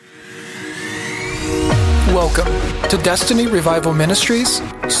Welcome to Destiny Revival Ministries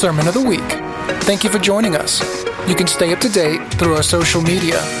Sermon of the Week. Thank you for joining us. You can stay up to date through our social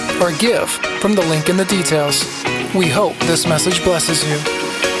media or give from the link in the details. We hope this message blesses you.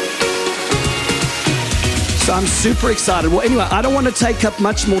 So I'm super excited. Well, anyway, I don't want to take up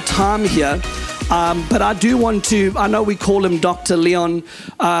much more time here. But I do want to, I know we call him Dr. Leon,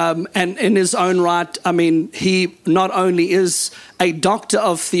 and in his own right, I mean, he not only is a doctor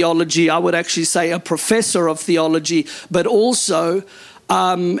of theology, I would actually say a professor of theology, but also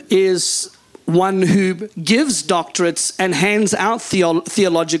is one who gives doctorates and hands out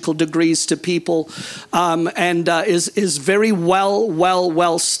theological degrees to people, and is very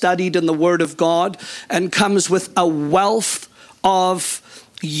well studied in the Word of God, and comes with a wealth of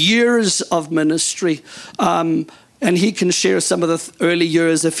years of ministry, and he can share some of the early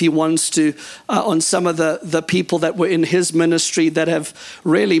years if he wants to on some of the people that were in his ministry that have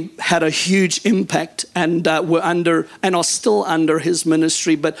really had a huge impact and were under and are still under his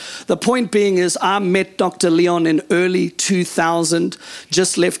ministry. But the point being is, I met Dr. Leon in early 2000,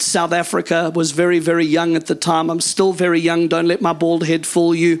 just left South Africa, was very, very young at the time. I'm still very young, don't let my bald head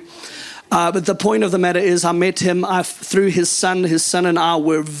fool you. But the point of the matter is, I met him through his son. His son and I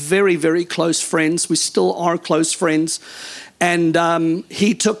were very, very close friends. We still are close friends. And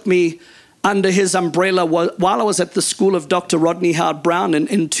he took me under his umbrella while I was at the school of Dr. Rodney Howard-Browne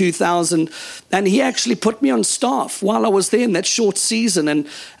in 2000. And he actually put me on staff while I was there in that short season. And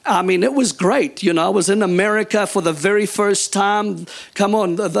I mean, it was great. You know, I was in America for the very first time. Come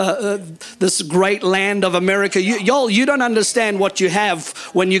on, this great land of America. You don't understand what you have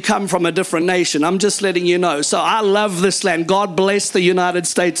when you come from a different nation. I'm just letting you know. So I love this land. God bless the United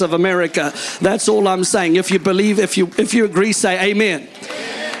States of America. That's all I'm saying. If you believe, if you agree, say amen.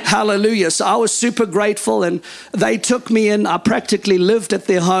 Hallelujah. So I was super grateful, and they took me in. I practically lived at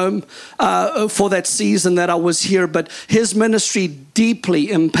their home for that season that I was here, but his ministry deeply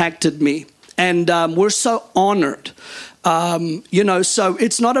impacted me, and we're so honored. So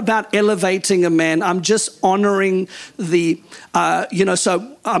it's not about elevating a man. I'm just honoring the,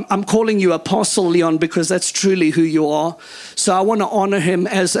 so I'm calling you Apostle Leon because that's truly who you are. So I want to honor him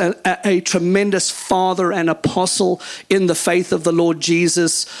as a tremendous father and apostle in the faith of the Lord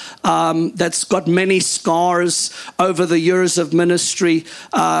Jesus, that's got many scars over the years of ministry,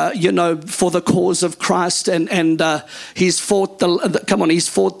 for the cause of Christ. And he's fought he's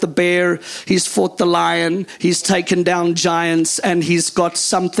fought the bear, he's fought the lion, he's taken down giants, and he's got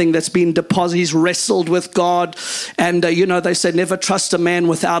something that's been deposited. He's wrestled with God, and they say never trust a man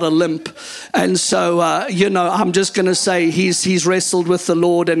without a limp. And so I'm just going to say he's wrestled with the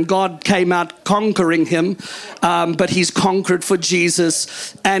Lord, and God came out conquering him, but he's conquered for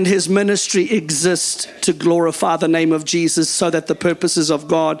Jesus, and his ministry exists to glorify the name of Jesus, so that the purposes of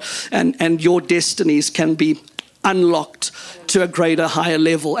God and your destinies can be unlocked to a greater, higher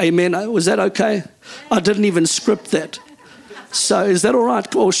level. Amen. Was that okay? I didn't even script that. So is that all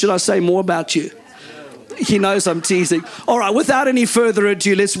right? Or should I say more about you? He knows I'm teasing. All right, without any further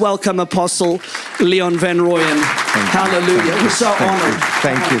ado, let's welcome Apostle Leon Van Rooyen. Hallelujah. We're so honored.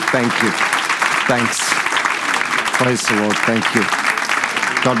 Thank you. Thanks. Praise the Lord. Thank you.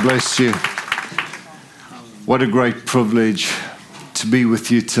 God bless you. What a great privilege to be with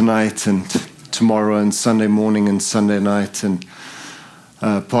you tonight and tomorrow and Sunday morning and Sunday night. And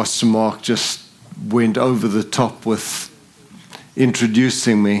Pastor Mark just went over the top with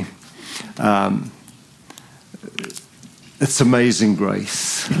introducing me. It's amazing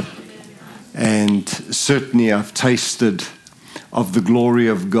grace. And certainly I've tasted of the glory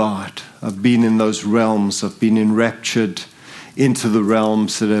of God. I've been in those realms. I've been enraptured into the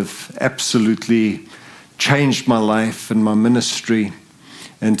realms that have absolutely changed my life and my ministry.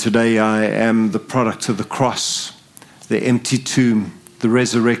 And today I am the product of the cross, the empty tomb, the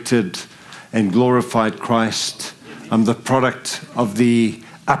resurrected and glorified Christ. I'm the product of the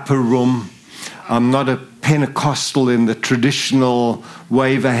upper room. I'm not a Pentecostal in the traditional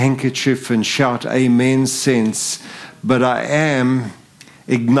wave a handkerchief and shout amen sense, but I am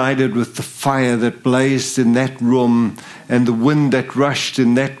ignited with the fire that blazed in that room, and the wind that rushed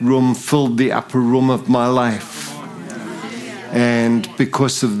in that room filled the upper room of my life. And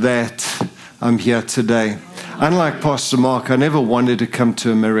because of that, I'm here today. Unlike Pastor Mark, I never wanted to come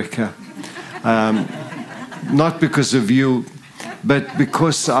to America. Not because of you, but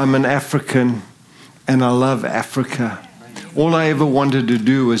because I'm an African and I love Africa. All I ever wanted to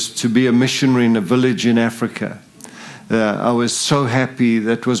do was to be a missionary in a village in Africa. I was so happy.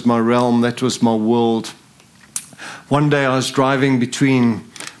 That was my realm. That was my world. One day I was driving between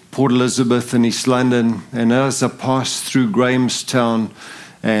Port Elizabeth and East London, and as I passed through Grahamstown,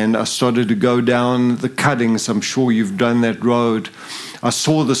 And I started to go down the cuttings. I'm sure you've done that road. I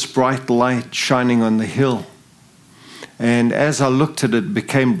saw this bright light shining on the hill. And as I looked at it, it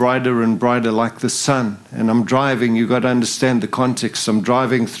became brighter and brighter like the sun. And I'm driving, you've got to understand the context. I'm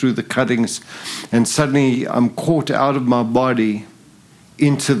driving through the cuttings, and suddenly I'm caught out of my body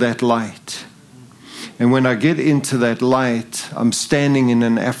into that light. And when I get into that light, I'm standing in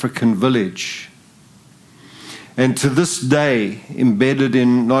an African village. And to this day, embedded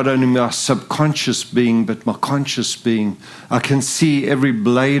in not only my subconscious being, but my conscious being, I can see every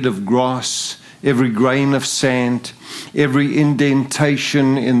blade of grass, every grain of sand, every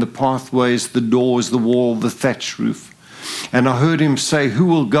indentation in the pathways, the doors, the wall, the thatch roof. And I heard him say, "Who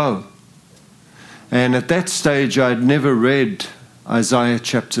will go?" And at that stage, I had never read Isaiah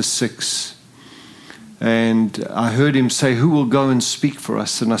chapter 6. And I heard him say, "Who will go and speak for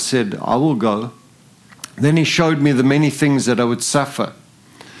us?" And I said, "I will go." Then he showed me the many things that I would suffer.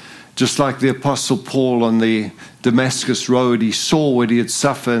 Just like the Apostle Paul on the Damascus Road, he saw what he had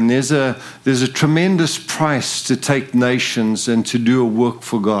suffered. And there's a tremendous price to take nations and to do a work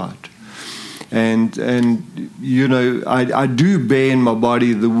for God. And you know, I do bear in my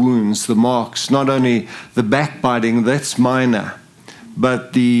body the wounds, the marks, not only the backbiting, that's minor,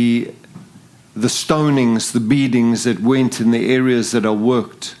 but the stonings, the beatings that went in the areas that I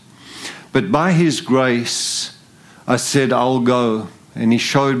worked. But by his grace, I said, "I'll go." And he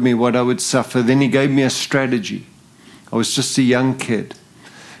showed me what I would suffer. Then he gave me a strategy. I was just a young kid.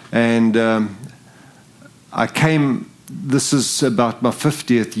 And I came, this is about my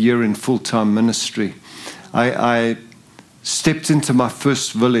 50th year in full-time ministry. I stepped into my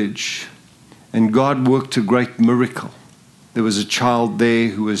first village, and God worked a great miracle. There was a child there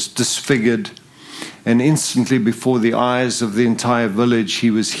who was disfigured, and instantly before the eyes of the entire village, he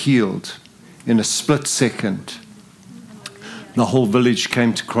was healed in a split second. The whole village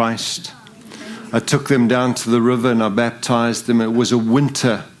came to Christ. I took them down to the river and I baptized them. It was a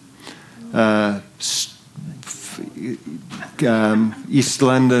winter, East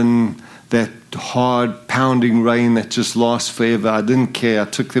London, that hard pounding rain that just lasts forever. I didn't care. I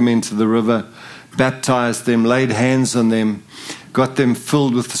took them into the river, baptized them, laid hands on them, got them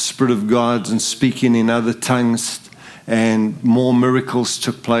filled with the Spirit of God and speaking in other tongues. And more miracles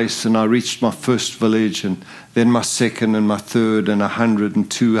took place, and I reached my first village, and then my second and my third, and 100 and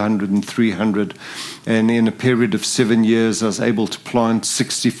 200 and 300. And in a period of 7 years, I was able to plant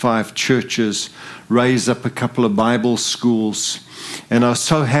 65 churches, raise up a couple of Bible schools. And I was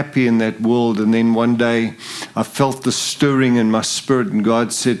so happy in that world. And then one day, I felt the stirring in my spirit, and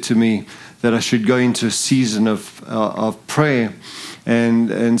God said to me that I should go into a season of prayer.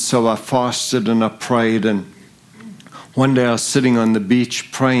 And so I fasted and I prayed, and one day I was sitting on the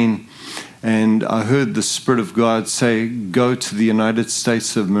beach praying, and I heard the Spirit of God say, "Go to the United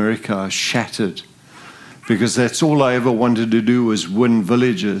States of America." I was shattered, because that's all I ever wanted to do was win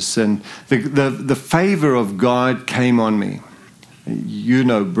villages. And the favor of God came on me. You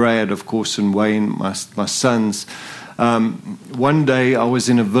know Brad, of course, and Wayne, my sons. One day I was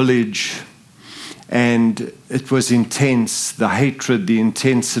in a village, and it was intense, the hatred, the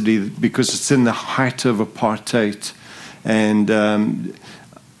intensity, because it's in the height of apartheid. And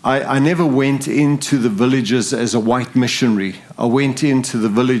I never went into the villages as a white missionary. I went into the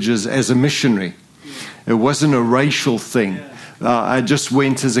villages as a missionary. It wasn't a racial thing. I just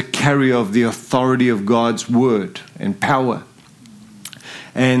went as a carrier of the authority of God's word and power.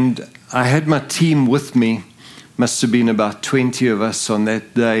 And I had my team with me. Must have been about 20 of us on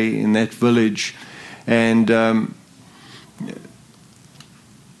that day in that village. And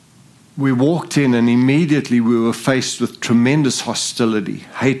we walked in, and immediately we were faced with tremendous hostility,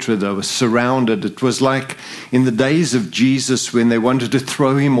 hatred. I was surrounded. It was like in the days of Jesus when they wanted to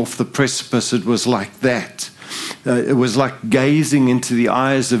throw him off the precipice. It was like that. It was like gazing into the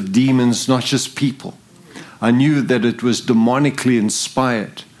eyes of demons, not just people. I knew that it was demonically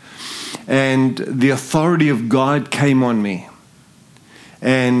inspired. And the authority of God came on me.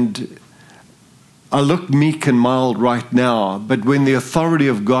 And I look meek and mild right now, but when the authority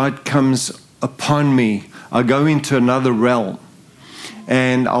of God comes upon me, I go into another realm,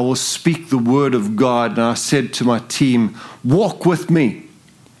 and I will speak the word of God. And I said to my team, "Walk with me."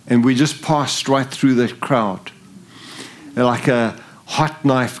 And we just passed right through that crowd, like a hot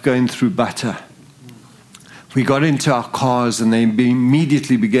knife going through butter. We got into our cars, and they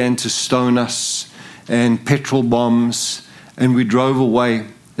immediately began to stone us and petrol bombs, and we drove away.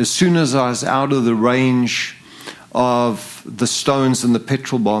 As soon as I was out of the range of the stones and the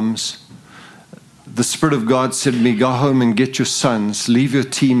petrol bombs, the Spirit of God said to me, "Go home and get your sons, leave your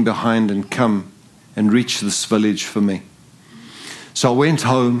team behind and come and reach this village for me." So I went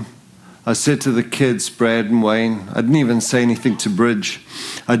home. I said to the kids, Brad and Wayne, I didn't even say anything to Bridge.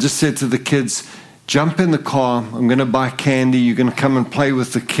 I just said to the kids, jump in the car. I'm going to buy candy. You're going to come and play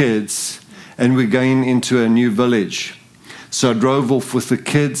with the kids. And we're going into a new village. So I drove off with the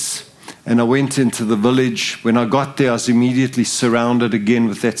kids. And I went into the village. When I got there, I was immediately surrounded again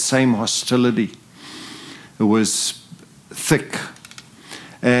with that same hostility. It was thick.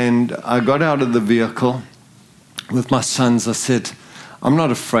 And I got out of the vehicle with my sons. I said, I'm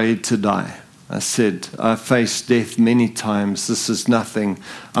not afraid to die. I said, I've faced death many times. This is nothing.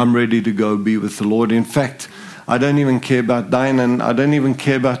 I'm ready to go be with the Lord. In fact, I don't even care about dying, and I don't even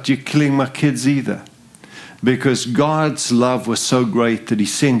care about you killing my kids either. Because God's love was so great that He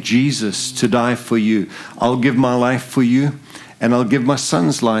sent Jesus to die for you. I'll give my life for you, and I'll give my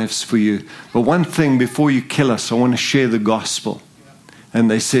sons' lives for you. But one thing, before you kill us, I want to share the gospel. And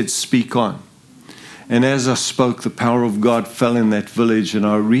they said, speak on. And as I spoke, the power of God fell in that village, and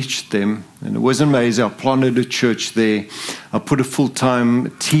I reached them. And it was amazing. I planted a church there. I put a full-time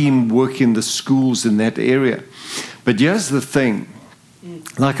team working the schools in that area. But here's the thing.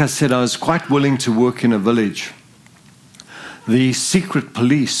 Like I said, I was quite willing to work in a village. The secret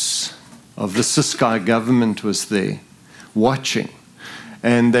police of the Ciskei government was there watching.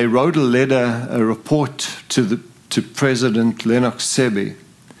 And they wrote a report to President Lennox Sebe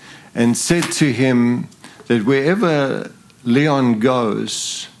and said to him that wherever Leon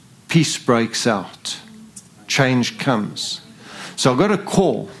goes, peace breaks out, change comes. So I got a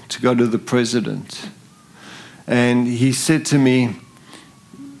call to go to the president. And he said to me,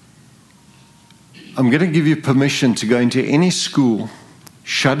 I'm going to give you permission to go into any school,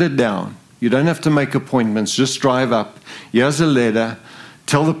 shut it down. You don't have to make appointments, just drive up. Here's a letter.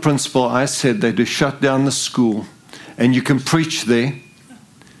 Tell the principal I said they to shut down the school, and you can preach there.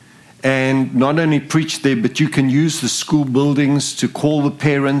 And not only preach there, but you can use the school buildings to call the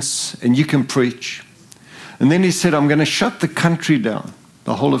parents, and you can preach. And then he said, I'm going to shut the country down,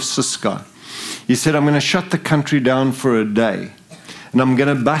 the whole of Ciskei. He said, I'm going to shut the country down for a day. And I'm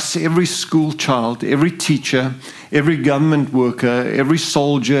going to bus every school child, every teacher, every government worker, every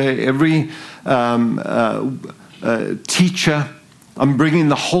soldier, every teacher. I'm bringing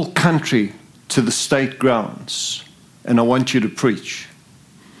the whole country to the state grounds. And I want you to preach.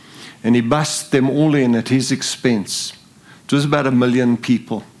 And he bussed them all in at his expense. It was about 1 million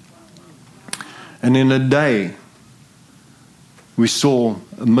people. And in a day, we saw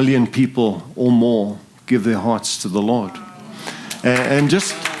 1 million people or more give their hearts to the Lord. And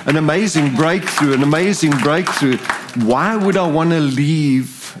just an amazing breakthrough, Why would I want to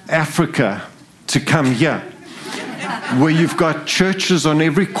leave Africa to come here, where you've got churches on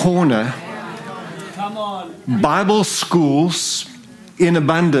every corner, Bible schools in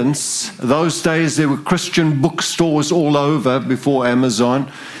abundance? Those days there were Christian bookstores all over before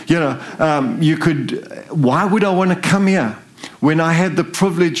Amazon. Why would I want to come here when I had the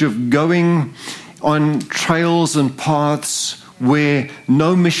privilege of going on trails and paths where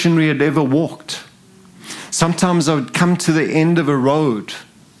no missionary had ever walked? Sometimes I would come to the end of a road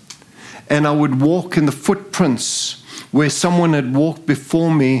and I would walk in the footprints where someone had walked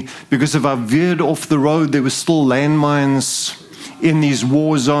before me, because if I veered off the road, there were still landmines in these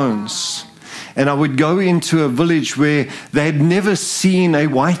war zones. And I would go into a village where they had never seen a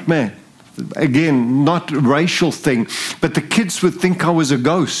white man. Again, not a racial thing, but the kids would think I was a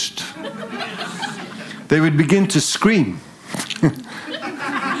ghost. They would begin to scream.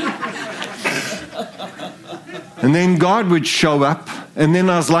 And then God would show up, and then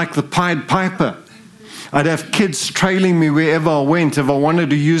I was like the Pied Piper. I'd have kids trailing me wherever I went. If I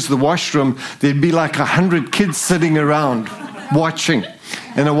wanted to use the washroom, there'd be like 100 kids sitting around watching.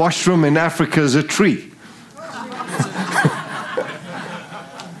 And a washroom in Africa is a tree.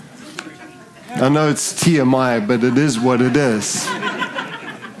 I know it's TMI, but it is what it is.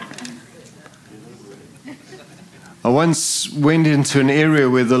 I once went into an area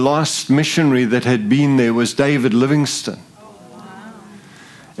where the last missionary that had been there was David Livingstone,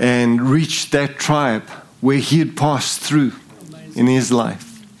 and reached that tribe where he had passed through in his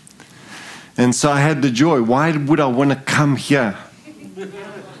life. And so I had the joy. Why would I want to come here?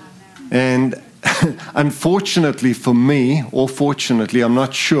 And unfortunately for me, or fortunately, I'm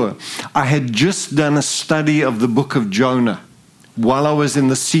not sure, I had just done a study of the book of Jonah while I was in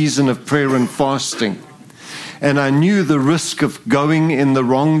the season of prayer and fasting. And I knew the risk of going in the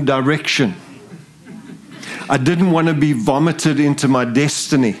wrong direction. I didn't want to be vomited into my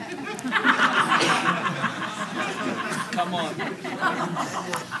destiny. Come on.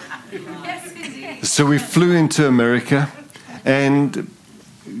 So we flew into America, and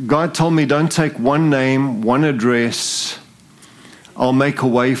God told me, don't take one name, one address. I'll make a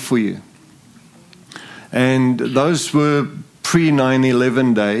way for you. And those were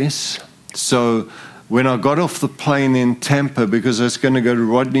pre-9/11 days. So when I got off the plane in Tampa, because I was going to go to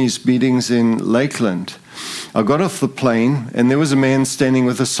Rodney's meetings in Lakeland, I got off the plane and there was a man standing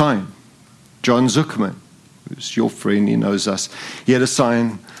with a sign, John Zuckerman, who's your friend, he knows us. He had a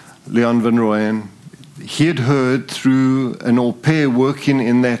sign, Leon van Rooyen. He had heard through an au pair working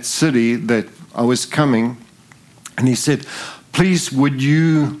in that city that I was coming, and he said, please, would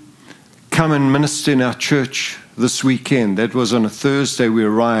you come and minister in our church this weekend? That was on a Thursday we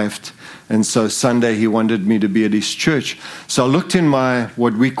arrived, and so Sunday he wanted me to be at his church. So I looked in my,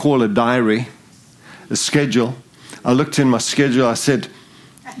 what we call a diary, a schedule. I looked in my schedule, I said,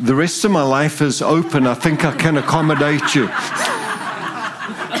 the rest of my life is open, I think I can accommodate you.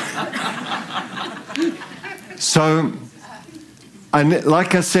 So,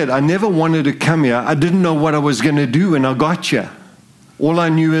 like I said, I never wanted to come here. I didn't know what I was going to do when I got here. All I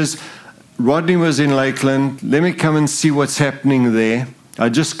knew is Rodney was in Lakeland. Let me come and see what's happening there. I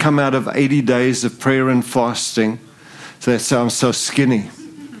just come out of 80 days of prayer and fasting. So that's why I'm so skinny.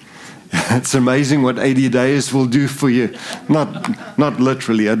 It's amazing what 80 days will do for you. Not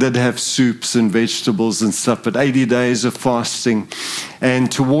literally. I did have soups and vegetables and stuff, but 80 days of fasting.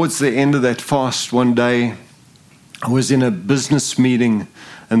 And towards the end of that fast, one day, I was in a business meeting,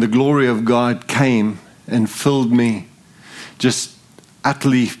 and the glory of God came and filled me, just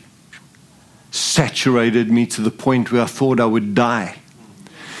utterly saturated me to the point where I thought I would die.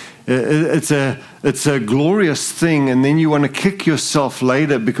 It's a glorious thing, and then you want to kick yourself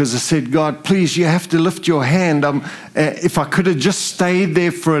later because I said, God, please, you have to lift your hand. If I could have just stayed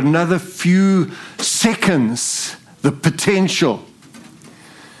there for another few seconds, the potential.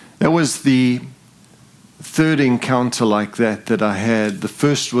 That was the third encounter like that I had. The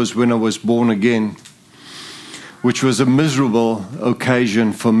first was when I was born again, which was a miserable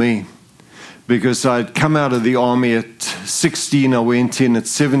occasion for me because I'd come out of the army at 16. I went in at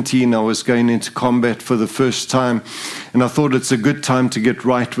 17. I was going into combat for the first time, and I thought it's a good time to get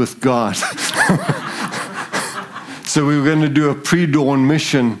right with God. So we were going to do a pre-dawn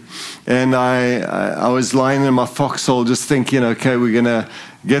mission, and I was lying in my foxhole just thinking, okay, we're going to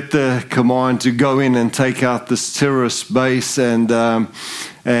get the command to go in and take out this terrorist base, and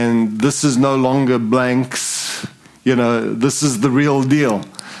this is no longer blanks, this is the real deal.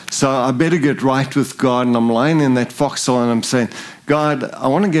 So I better get right with God, and I'm lying in that foxhole, and I'm saying, God, I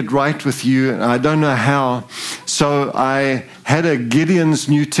want to get right with you, and I don't know how. So I had a Gideon's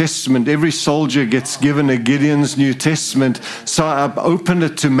New Testament. Every soldier gets given a Gideon's New Testament. So I opened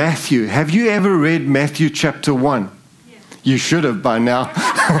it to Matthew. Have you ever read Matthew chapter 1? You should have by now.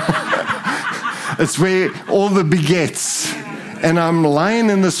 It's where all the begets. And I'm lying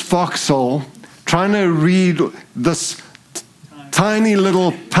in this foxhole trying to read this tiny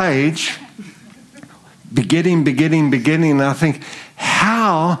little page, beginning. And I think,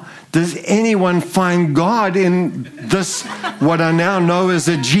 how does anyone find God in this, what I now know as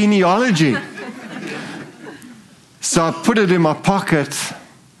a genealogy? So I put it in my pocket.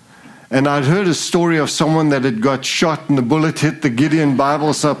 And I'd heard a story of someone that had got shot and the bullet hit the Gideon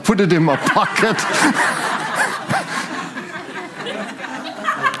Bible, so I put it in my pocket.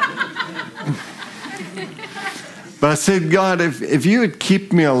 But I said, God, if you would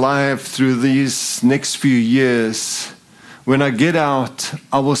keep me alive through these next few years, when I get out,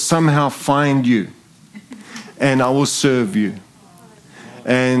 I will somehow find you and I will serve you.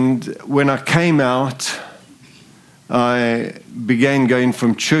 And when I came out, I began going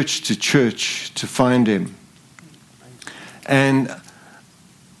from church to church to find him. And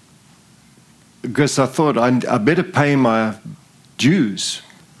because I thought I better pay my dues,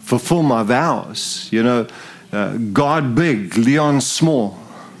 fulfill my vows, God big, Leon small.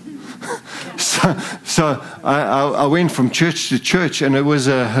 So I went from church to church, and it was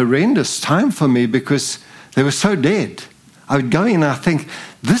a horrendous time for me because they were so dead. I would go in and I think,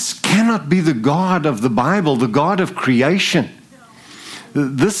 this cannot be the God of the Bible, the God of creation.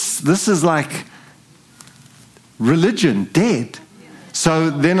 This is like religion, dead. So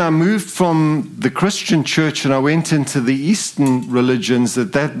then I moved from the Christian church and I went into the Eastern religions.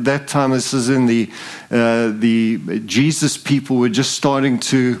 At that time, this is in the Jesus people were just starting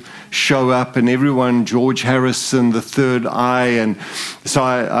to show up, and everyone, George Harrison, the Third Eye. And so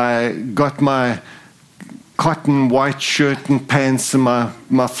I got my cotton white shirt and pants and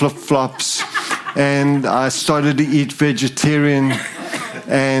my flip-flops, and I started to eat vegetarian.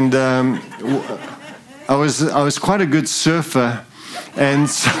 And I was quite a good surfer. And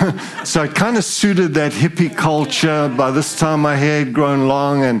so it kind of suited that hippie culture. By this time, my hair had grown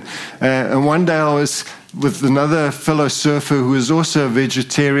long, and one day I was with another fellow surfer who is also a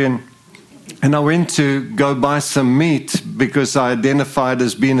vegetarian. And I went to go buy some meat because I identified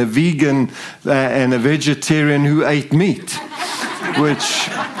as being a vegan and a vegetarian who ate meat.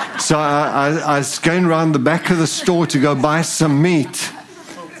 So I was going around the back of the store to go buy some meat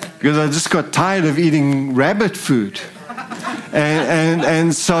because I just got tired of eating rabbit food.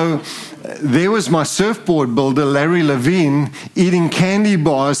 And so there was my surfboard builder, Larry Levine, eating candy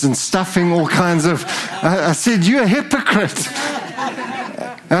bars and stuffing all kinds of... I said, "You're a hypocrite."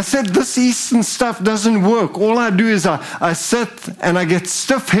 I said, "This Eastern stuff doesn't work. All I do is I sit and I get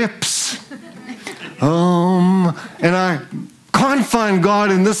stiff hips. And I can't find God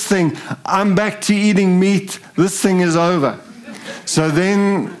in this thing. I'm back to eating meat. This thing is over." So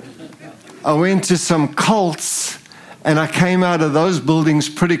then I went to some cults, and I came out of those buildings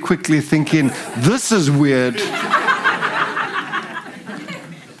pretty quickly thinking, this is weird.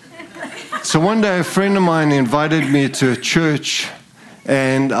 So one day a friend of mine invited me to a church,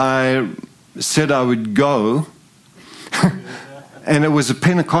 and I said I would go. And it was a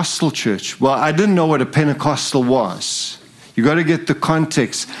Pentecostal church. Well, I didn't know what a Pentecostal was. You got to get the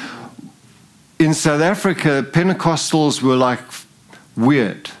context. In South Africa, Pentecostals were like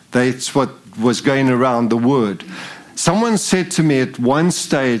weird. That's what was going around the word. Someone said to me at one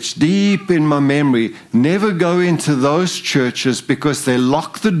stage, deep in my memory, never go into those churches because they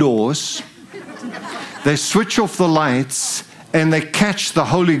lock the doors, they switch off the lights, and they catch the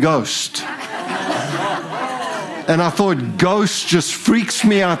Holy Ghost. And I thought, ghost just freaks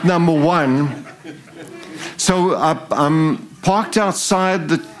me out, number one. So I'm parked outside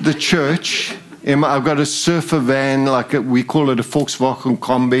the church. I've got a surfer van, we call it a Volkswagen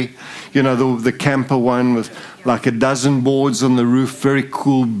Kombi, the camper one with like a dozen boards on the roof, very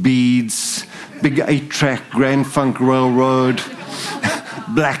cool beads, big 8-track Grand Funk Railroad,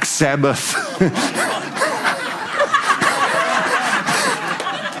 Black Sabbath.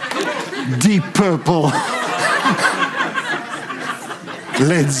 Deep Purple,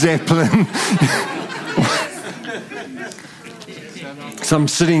 Led Zeppelin. So I'm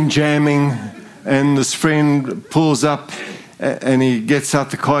sitting jamming, and this friend pulls up, and he gets out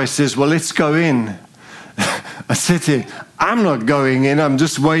the car. He says, "Well, let's go in." I said to him, "I'm not going in. I'm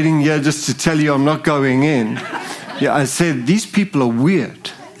just waiting here just to tell you I'm not going in." Yeah, I said, "These people are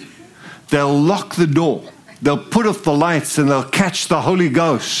weird. They'll lock the door. They'll put off the lights, and they'll catch the Holy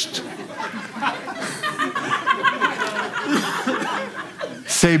Ghost."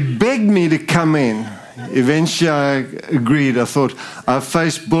 So he begged me to come in. Eventually I agreed. I thought, I've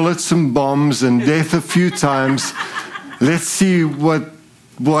faced bullets and bombs and death a few times. Let's see what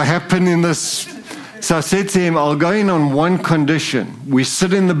will happen in this. So I said to him, "I'll go in on one condition. We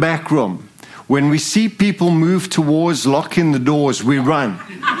sit in the back room. When we see people move towards locking the doors, we run."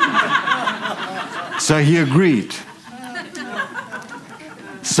 So he agreed.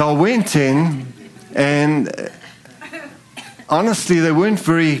 So I went in, and honestly, they weren't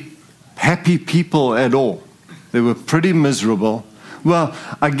very happy people at all. They were pretty miserable. Well,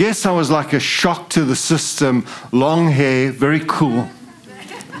 I guess I was like a shock to the system. Long hair, very cool.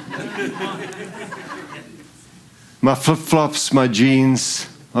 My flip-flops, my jeans,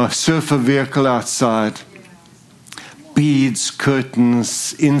 a surfer vehicle outside, beads,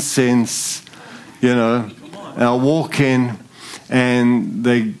 curtains, incense, And I walk in, and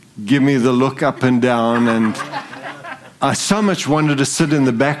they give me the look up and down, and I so much wanted to sit in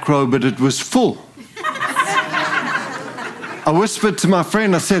the back row, but it was full. I whispered to my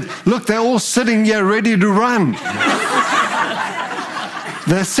friend, I said, "Look, they're all sitting here ready to run."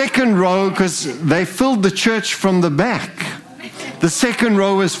 The second row, because they filled the church from the back. The second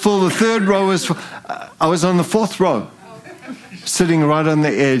row was full, the third row was full. I was on the fourth row, sitting right on the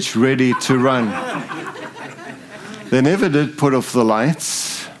edge, ready to run. They never did put off the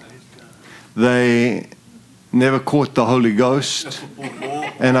lights. They never caught the Holy Ghost,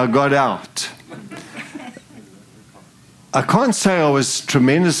 and I got out. I can't say I was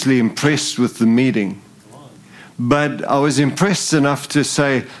tremendously impressed with the meeting, but I was impressed enough to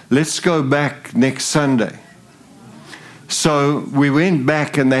say, let's go back next Sunday. So we went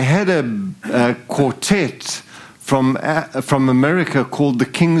back, and they had a quartet from America called the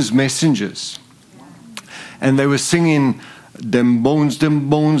King's Messengers, and they were singing "Dem bones,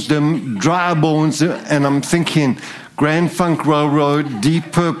 dem dry bones," and I'm thinking Grand Funk Railroad,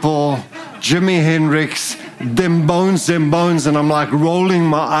 Deep Purple, Jimi Hendrix, them bones, and I'm like rolling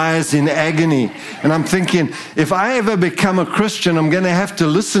my eyes in agony. And I'm thinking, if I ever become a Christian, I'm going to have to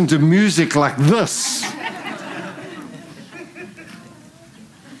listen to music like this.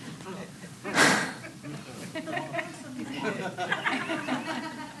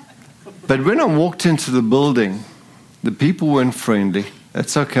 But when I walked into the building, the people weren't friendly.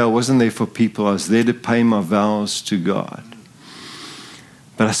 That's okay. I wasn't there for people. I was there to pay my vows to God.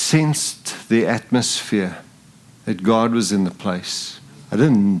 But I sensed the atmosphere that God was in the place. I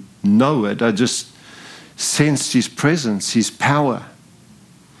didn't know it. I just sensed His presence, His power.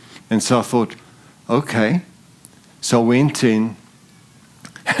 And so I thought, okay. So I went in,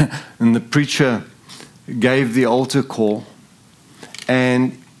 and the preacher gave the altar call,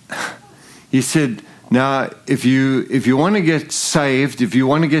 and he said, now, if you want to get saved, if you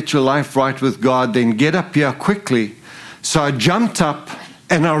want to get your life right with God, then get up here quickly. So I jumped up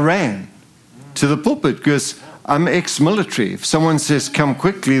and I ran to the pulpit because I'm ex-military. If someone says come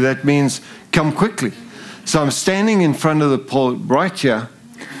quickly, that means come quickly. So I'm standing in front of the pulpit right here,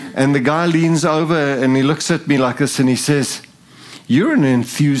 and the guy leans over and he looks at me like this and he says, "You're an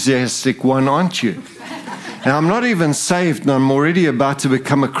enthusiastic one, aren't you?" And I'm not even saved, and I'm already about to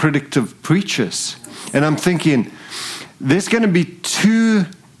become a critic of preachers. And I'm thinking, there's going to be two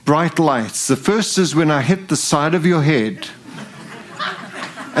bright lights. The first is when I hit the side of your head.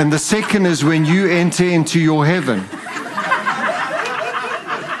 And the second is when you enter into your heaven.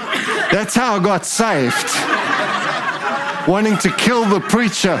 That's how I got saved. Wanting to kill the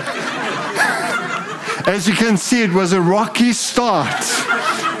preacher. As you can see, it was a rocky start.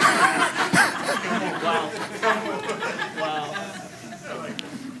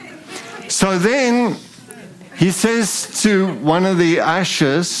 So then he says to one of the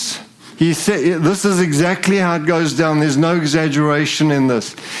ushers, he said, this is exactly how it goes down. There's no exaggeration in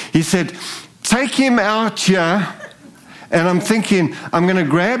this. He said, take him out here. And I'm thinking, I'm going to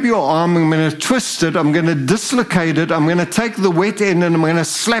grab your arm, I'm going to twist it, I'm going to dislocate it, I'm going to take the wet end and I'm going to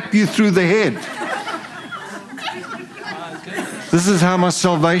slap you through the head. This is how my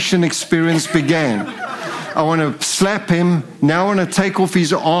salvation experience began. I want to slap him. Now I want to take off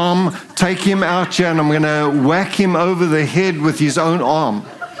his arm, take him out here, and I'm going to whack him over the head with his own arm.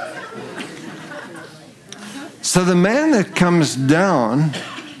 So the man that comes down,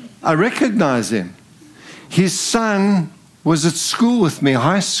 I recognize him. His son was at school with me,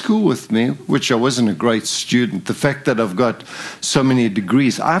 high school with me, which I wasn't a great student. The fact that I've got so many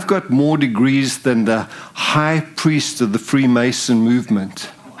degrees. I've got more degrees than the high priest of the Freemason movement.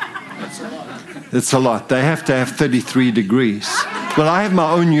 It's a lot. They have to have 33 degrees. Well, I have my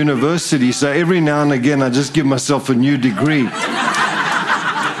own university, so every now and again I just give myself a new degree.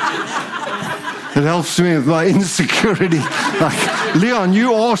 It helps me with my insecurity. Like, Leon,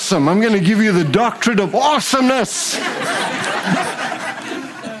 you're awesome. I'm going to give you the doctorate of awesomeness.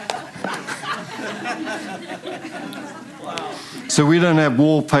 So we don't have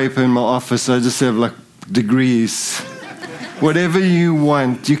wallpaper in my office. I just have like degrees. Whatever you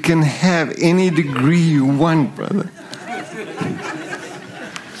want, you can have any degree you want, brother.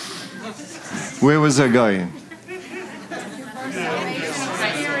 Where was I going?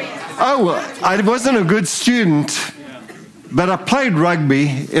 Oh, well, I wasn't a good student, but I played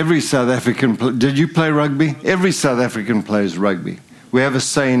rugby. Every South African, did you play rugby? Every South African plays rugby. We have a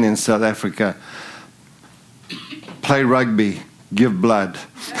saying in South Africa, play rugby, give blood.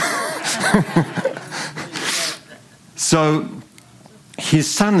 So his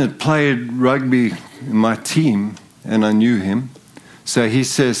son had played rugby in my team, and I knew him. So he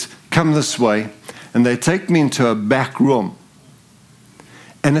says, come this way. And they take me into a back room.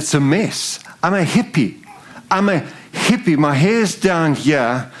 And it's a mess. I'm a hippie. My hair's down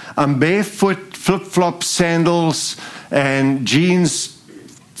here. I'm barefoot, flip-flop sandals, and jeans,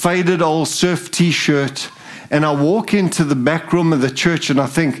 faded old surf T-shirt. And I walk into the back room of the church, and I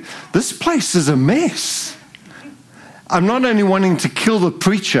think, this place is a mess. I'm not only wanting to kill the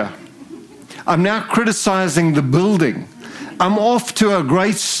preacher, I'm now criticizing the building. I'm off to a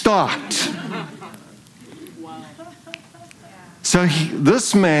great start. So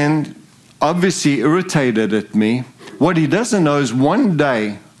this man obviously irritated at me. What he doesn't know is one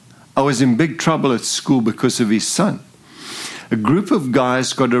day I was in big trouble at school because of his son. A group of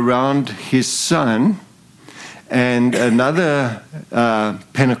guys got around his son and another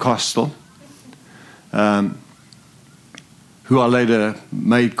Pentecostal, who I later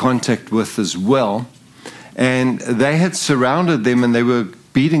made contact with as well, and they had surrounded them and they were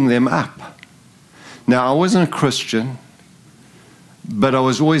beating them up. Now, I wasn't a Christian, but I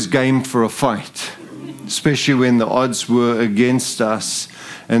was always game for a fight, especially when the odds were against us.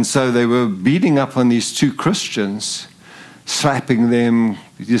 And so they were beating up on these two Christians, slapping them.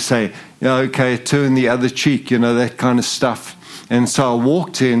 You say, okay, turn the other cheek, that kind of stuff. And so I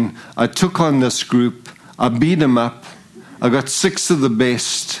walked in, I took on this group, I beat them up. I got 6 of the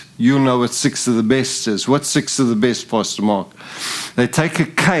best. You know what 6 of the best is. What's 6 of the best, Pastor Mark? They take a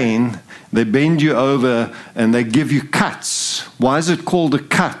cane They bend you over and they give you cuts. Why is it called a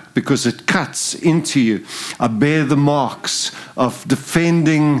cut? Because it cuts into you. I bear the marks of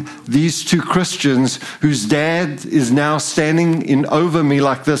defending these two Christians whose dad is now standing in over me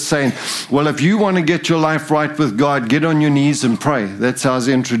like this saying, well, if you want to get your life right with God, get on your knees and pray. That's how I was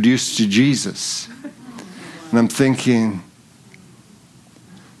introduced to Jesus. And I'm thinking,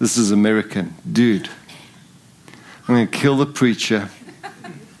 this is American. Dude, I'm going to kill the preacher.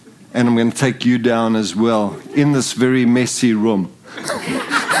 And I'm going to take you down as well in this very messy room.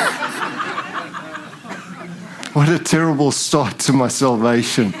 What a terrible start to my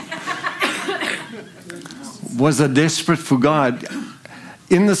salvation. Was I desperate for God?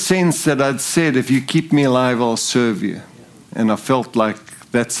 In the sense that I'd said, if you keep me alive, I'll serve you. And I felt like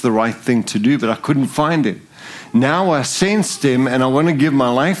that's the right thing to do, but I couldn't find him. Now I sensed him and I want to give my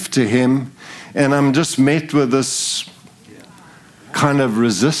life to him, and I'm just met with this kind of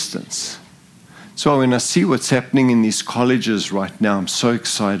resistance. So when I see what's happening in these colleges right now, I'm so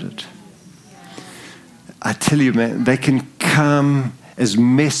excited. I tell you, man, they can come as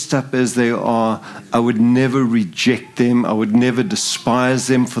messed up as they are. I would never reject them. I would never despise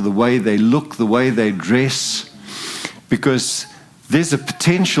them for the way they look, the way they dress, because there's a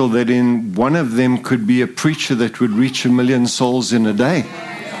potential that in one of them could be a preacher that would reach 1 million souls in a day.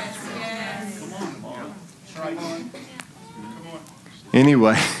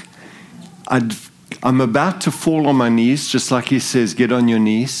 Anyway, I'm about to fall on my knees, just like he says, get on your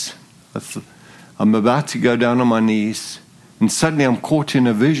knees. I'm about to go down on my knees, and suddenly I'm caught in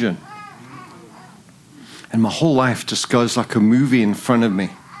a vision. And my whole life just goes like a movie in front of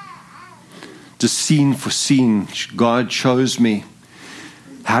me. Just scene for scene, God shows me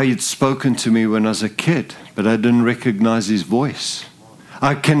how he'd spoken to me when I was a kid, but I didn't recognize his voice.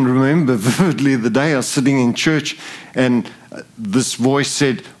 I can remember vividly the day I was sitting in church and this voice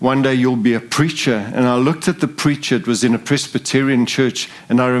said, one day you'll be a preacher. And I looked at the preacher, it was in a Presbyterian church,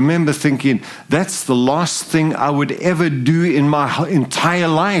 and I remember thinking, that's the last thing I would ever do in my entire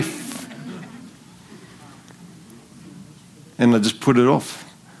life. And I just put it off.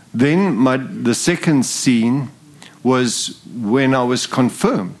 Then the second scene was when I was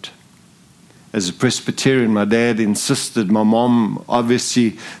confirmed. As a Presbyterian, my dad insisted, my mom,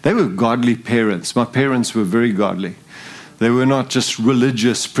 obviously, they were godly parents. My parents were very godly. They were not just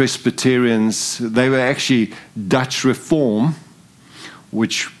religious Presbyterians. They were actually Dutch Reform,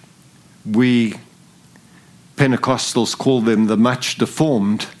 which we Pentecostals call them the much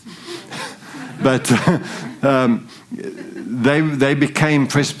deformed. But they became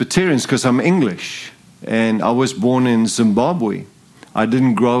Presbyterians because I'm English. And I was born in Zimbabwe. I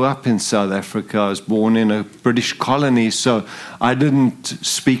didn't grow up in South Africa. I was born in a British colony, so I didn't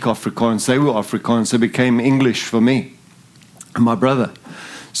speak Afrikaans. They were Afrikaans. They became English for me and my brother.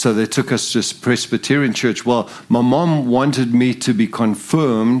 So they took us to this Presbyterian church. Well, my mom wanted me to be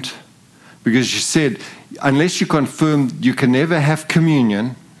confirmed because she said, unless you're confirmed, you can never have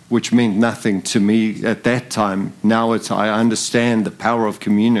communion, which meant nothing to me at that time. Now I understand the power of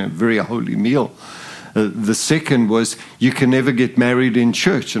communion, a very holy meal. The second was, you can never get married in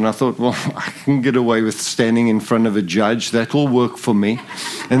church. And I thought, well, I can get away with standing in front of a judge. That will work for me.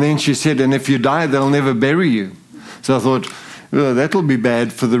 And then she said, and if you die, they'll never bury you. So I thought, well, that'll be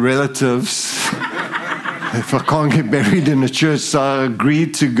bad for the relatives if I can't get buried in a church. So I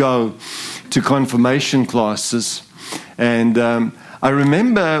agreed to go to confirmation classes. And I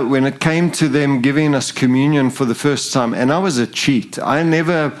remember when it came to them giving us communion for the first time, and I was a cheat.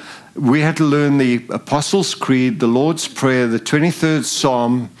 We had to learn the Apostles' Creed, the Lord's Prayer, the 23rd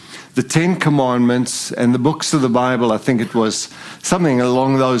Psalm, the 10 Commandments, and the books of the Bible. I think it was something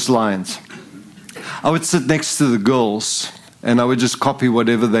along those lines. I would sit next to the girls, and I would just copy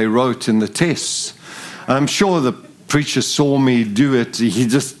whatever they wrote in the tests. I'm sure the preacher saw me do it. He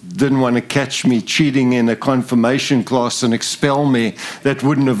just didn't want to catch me cheating in a confirmation class and expel me. That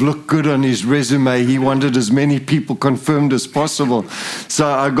wouldn't have looked good on his resume. He wanted as many people confirmed as possible. So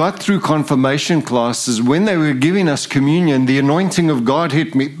I got through confirmation classes. When they were giving us communion, the anointing of God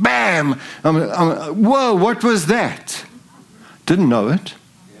hit me. Bam! Whoa, what was that? Didn't know it.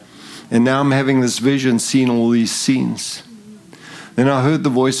 And now I'm having this vision, seeing all these scenes. Then I heard the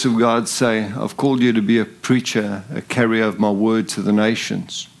voice of God say, I've called you to be a preacher, a carrier of my word to the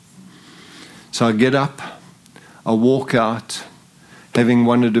nations. So I get up, I walk out, having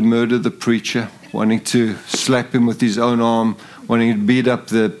wanted to murder the preacher, wanting to slap him with his own arm, wanting to beat up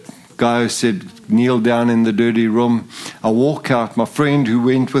the guy who said, kneel down in the dirty room. I walk out. My friend who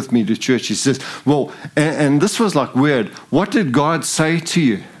went with me to church, he says, well, and this was like weird. What did God say to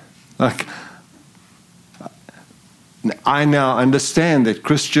you? Like, I now understand that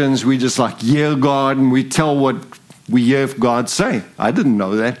Christians, we just like hear God and we tell what we hear God say. I didn't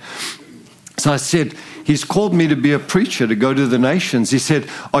know that. So I said, he's called me to be a preacher, to go to the nations. He said,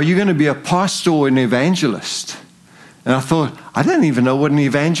 are you going to be a pastor or an evangelist? And I thought, I don't even know what an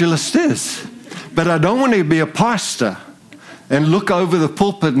evangelist is. But I don't want to be a pastor and look over the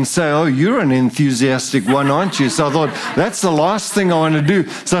pulpit and say, oh, you're an enthusiastic one, aren't you? So I thought, that's the last thing I want to do.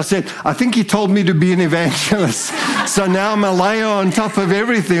 So I said, I think he told me to be an evangelist. So now I'm a layer on top of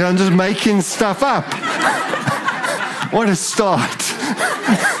everything. I'm just making stuff up. What a start.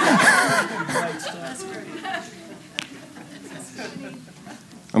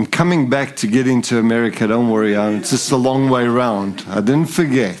 I'm coming back to get into America. Don't worry. It's just a long way round. I didn't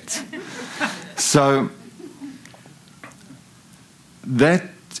forget. So that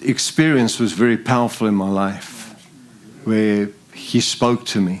experience was very powerful in my life, where he spoke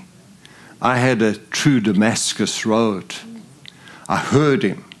to me. I had a true Damascus road. I heard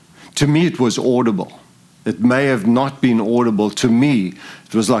him. To me, it was audible. It may have not been audible. To me,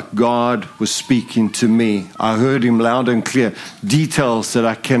 it was like God was speaking to me. I heard him loud and clear. Details that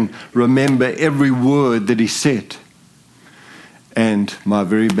I can remember every word that he said. And my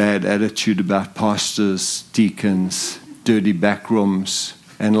very bad attitude about pastors, deacons, dirty back rooms,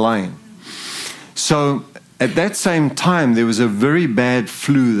 and lying. So at that same time, there was a very bad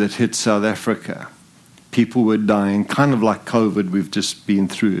flu that hit South Africa. People were dying, kind of like COVID we've just been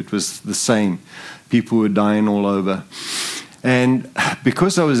through. It was the same. People were dying all over. And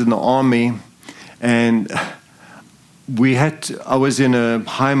because I was in the army, and I was in a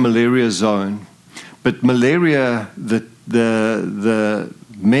high malaria zone, but malaria, the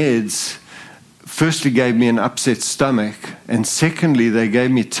meds, firstly gave me an upset stomach, and secondly, they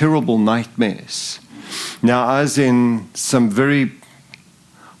gave me terrible nightmares. Now, I was in some very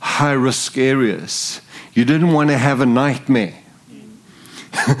high-risk areas. You didn't want to have a nightmare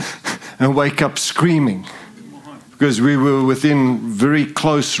and wake up screaming, because we were within very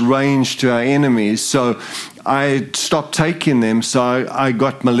close range to our enemies. So I stopped taking them. So I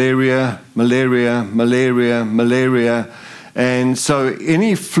got malaria. And so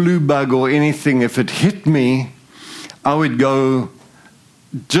any flu bug or anything, if it hit me, I would go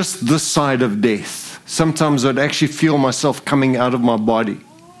just this side of death. Sometimes I'd actually feel myself coming out of my body.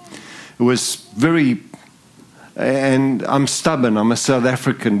 It was very... And I'm stubborn. I'm a South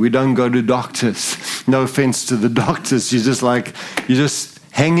African. We don't go to doctors. No offense to the doctors. You just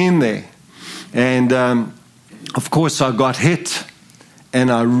hang in there. And of course, I got hit, and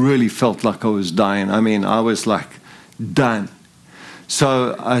I really felt like I was dying. I mean, I was like done.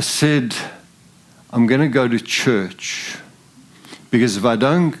 So I said, I'm going to go to church, because if I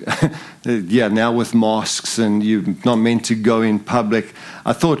don't, now with masks and you're not meant to go in public,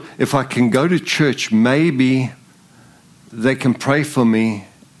 I thought if I can go to church, maybe they can pray for me,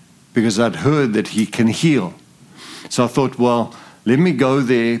 because I'd heard that he can heal. So I thought, well, let me go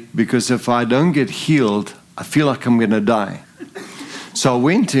there, because if I don't get healed, I feel like I'm going to die. So I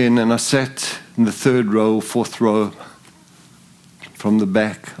went in and I sat in the third row, fourth row from the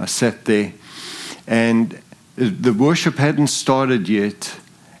back. I sat there, and the worship hadn't started yet.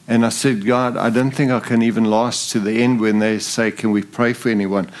 And I said, God, I don't think I can even last to the end when they say, can we pray for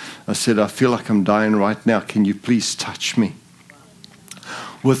anyone? I said, I feel like I'm dying right now. Can you please touch me?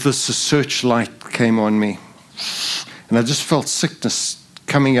 With this, a searchlight came on me. And I just felt sickness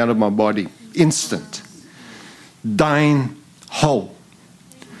coming out of my body. Instant. Dying whole.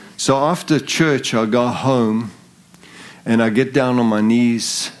 So after church, I go home and I get down on my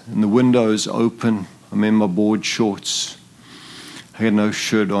knees and the window's open. I'm in my board shorts. I had no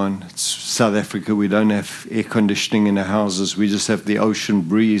shirt on. It's South Africa. We don't have air conditioning in our houses. We just have the ocean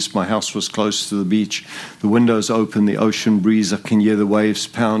breeze. My house was close to the beach. The window's open, the ocean breeze. I can hear the waves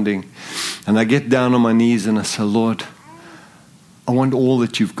pounding. And I get down on my knees and I say, Lord, I want all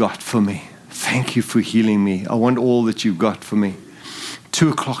that you've got for me. Thank you for healing me. I want all that you've got for me.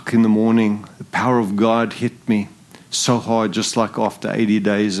 2:00 in the morning, the power of God hit me so hard, just like after 80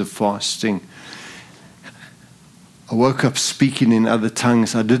 days of fasting. I woke up speaking in other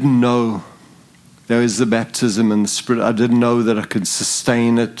tongues. I didn't know there was the baptism in the Spirit. I didn't know that I could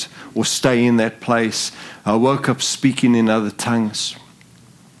sustain it or stay in that place. I woke up speaking in other tongues.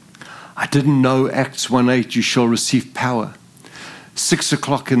 I didn't know Acts 1:8, you shall receive power.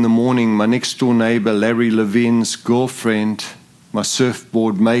 6:00 in the morning, my next door neighbor, Larry Levine's girlfriend, my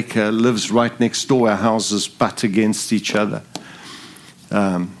surfboard maker, lives right next door. Our houses butt against each other.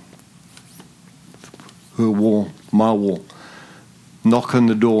 Her wall, my wall. Knock on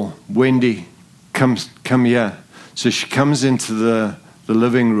the door. Wendy, come here. So she comes into the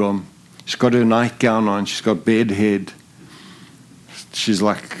living room. She's got her nightgown on. She's got bedhead. She's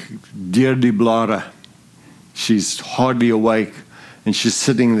like deer de blare. She's hardly awake. And she's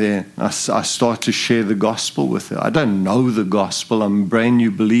sitting there. I start to share the gospel with her. I don't know the gospel. I'm a brand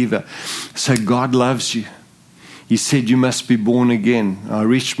new believer. I say, God loves you. He said you must be born again. I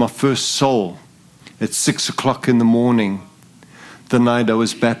reached my first soul at 6 o'clock in the morning. The night I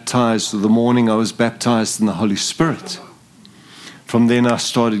was baptized, or the morning I was baptized in the Holy Spirit. From then I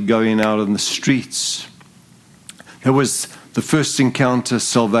started going out on the streets. There was the first encounter,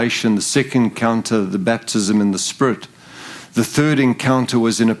 salvation. The second encounter, the baptism in the Spirit. The third encounter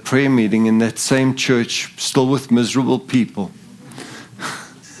was in a prayer meeting in that same church, still with miserable people.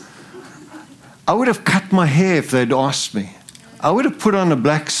 I would have cut my hair if they'd asked me. I would have put on a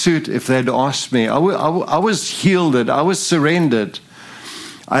black suit if they'd asked me. I was yielded. I was surrendered.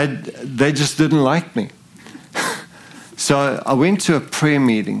 They just didn't like me. So I went to a prayer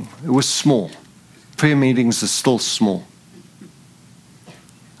meeting. It was small. Prayer meetings are still small.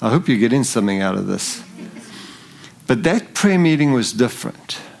 I hope you're getting something out of this. But that prayer meeting was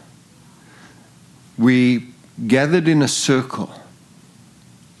different. We gathered in a circle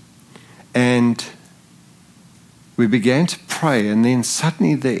and we began to pray, and then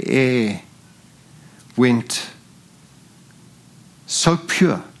suddenly the air went so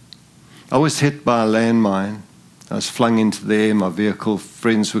pure. I was hit by a landmine. I was flung into the air. My vehicle,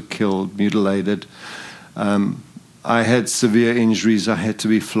 friends were killed, mutilated. I had severe injuries. I had to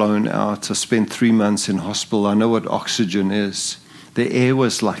be flown out. I spent 3 months in hospital. I know what oxygen is. The air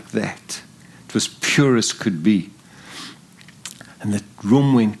was like that. It was pure as could be. And the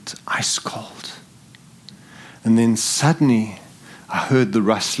room went ice cold. And then suddenly I heard the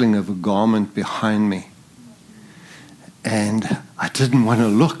rustling of a garment behind me. And I didn't want to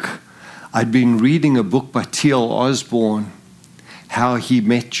look. I'd been reading a book by T.L. Osborne, how he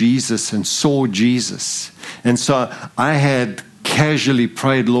met Jesus and saw Jesus. And so I had casually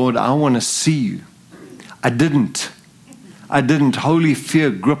prayed, Lord, I want to see you. I didn't. Holy fear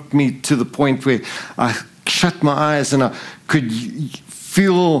gripped me to the point where I shut my eyes and I could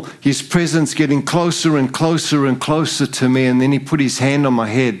feel his presence getting closer and closer and closer to me. And then he put his hand on my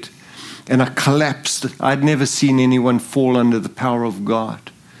head and I collapsed. I'd never seen anyone fall under the power of God.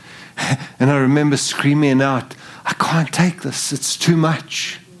 And I remember screaming out, I can't take this. It's too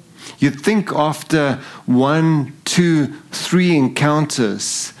much. You'd think after 1, 2, 3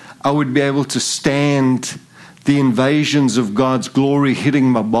 encounters, I would be able to stand the invasions of God's glory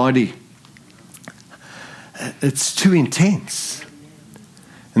hitting my body. It's too intense.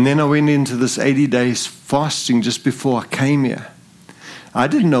 And then I went into this 80 days fasting just before I came here. I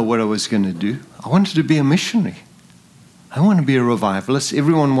didn't know what I was going to do. I wanted to be a missionary. I want to be a revivalist.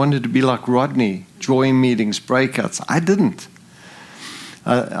 Everyone wanted to be like Rodney, joy meetings, breakouts. I didn't.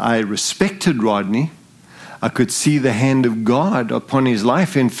 I respected Rodney. I could see the hand of God upon his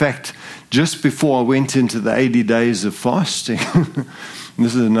life. In fact, just before I went into the 80 days of fasting,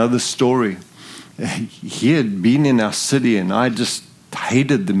 this is another story. He had been in our city and I just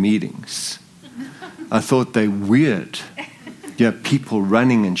hated the meetings. I thought they weird. You know, people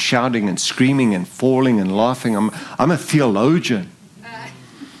running and shouting and screaming and falling and laughing. I'm a theologian.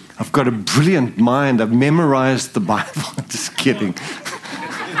 I've got a brilliant mind. I've memorized the Bible. Just kidding.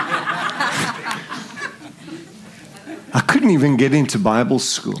 I couldn't even get into Bible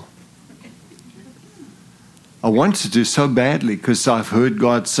school. I wanted to so badly because I've heard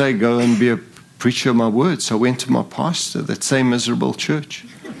God say, go and be a preacher of my word. So I went to my pastor, that same miserable church.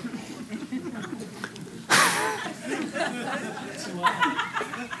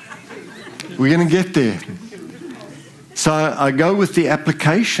 We're going to get there. So I go with the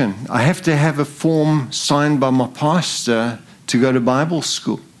application. I have to have a form signed by my pastor to go to Bible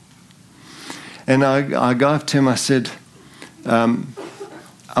school. And I go up to him, I said, I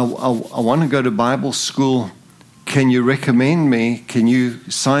want to go to Bible school. Can you recommend me? Can you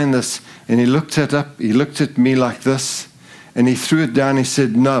sign this? And he looked at me like this, and he threw it down. He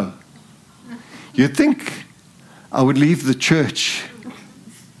said, no. You'd think I would leave the church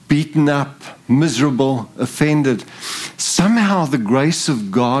beaten up, miserable, offended. Somehow the grace of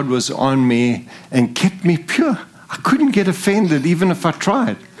God was on me and kept me pure. I couldn't get offended even if I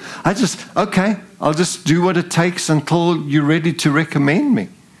tried. I'll just do what it takes until you're ready to recommend me.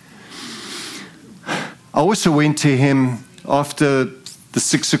 I also went to him after the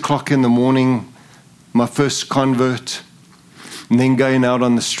 6 o'clock in the morning, my first convert, and then going out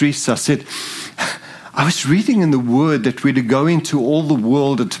on the streets. I said, I was reading in the Word that we're to go into all the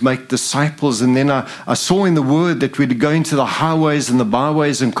world and to make disciples. And then I saw in the Word that we're to go into the highways and the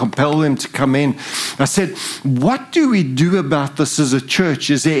byways and compel them to come in. I said, what do we do about this as a church?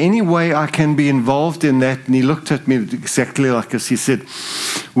 Is there any way I can be involved in that? And he looked at me exactly like this. He said,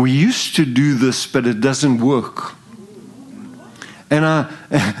 we used to do this, but it doesn't work. And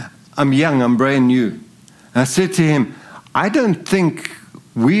I'm young, I'm brand new. I said to him, I don't think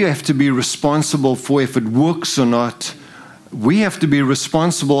we have to be responsible for if it works or not. We have to be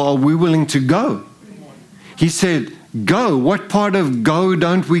responsible. Are we willing to go? He said, go. What part of go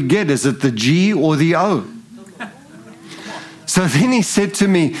don't we get? Is it the G or the O? So then he said to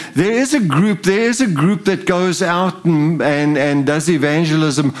me, there is a group that goes out and does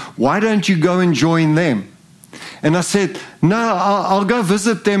evangelism. Why don't you go and join them? And I said, no, I'll go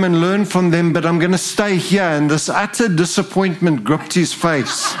visit them and learn from them, but I'm going to stay here. And this utter disappointment gripped his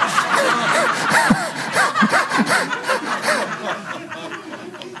face.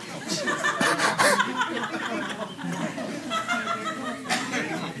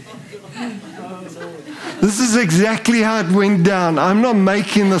 This is exactly how it went down. I'm not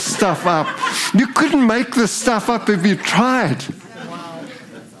making this stuff up. You couldn't make this stuff up if you tried.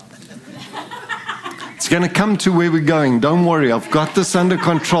 It's going to come to where we're going. Don't worry, I've got this under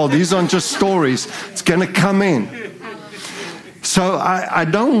control. These aren't just stories. It's going to come in. So I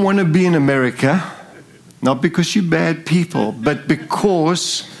don't want to be in America, not because you're bad people, but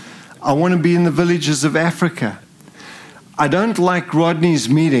because I want to be in the villages of Africa. I don't like Rodney's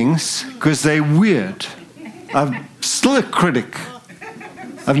meetings because they're weird. I'm still a critic.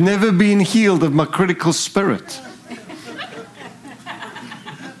 I've never been healed of my critical spirit.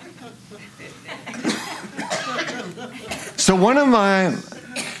 So one of my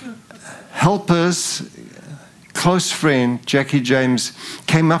helpers, close friend, Jackie James,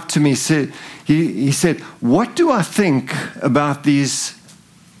 came up to me. He said, what do I think about these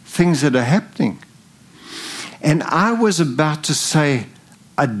things that are happening? And I was about to say,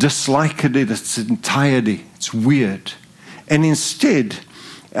 I dislike it in its entirety. It's weird. And instead,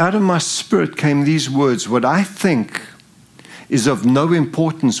 out of my spirit came these words, what I think is of no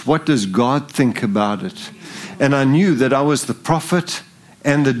importance. What does God think about it? And I knew that I was the prophet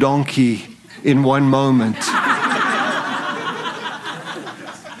and the donkey in one moment.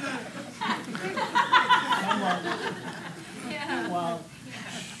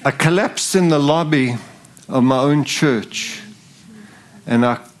 I collapsed in the lobby of my own church, and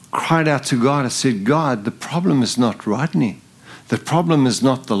I cried out to God. I said, God, the problem is not Rodney. The problem is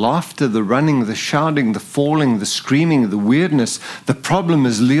not the laughter, the running, the shouting, the falling, the screaming, the weirdness. The problem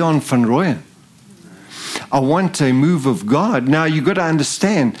is Leon van Rooyen. I want a move of God. Now, you've got to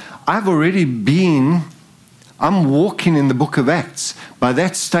understand, I'm walking in the book of Acts. By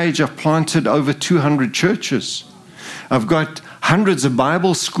that stage, I've planted over 200 churches. I've got hundreds of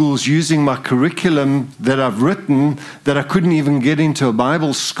Bible schools using my curriculum that I've written that I couldn't even get into a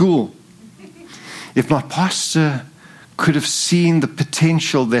Bible school. If my pastor could have seen the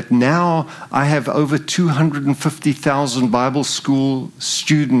potential that now I have over 250,000 Bible school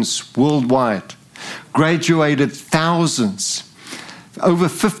students worldwide, graduated thousands. Over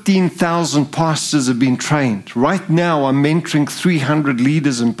 15,000 pastors have been trained. Right now, I'm mentoring 300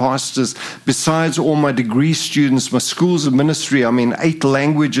 leaders and pastors, besides all my degree students, my schools of ministry. I'm in 8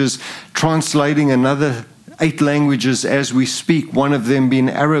 languages, translating another 8 languages as we speak, one of them being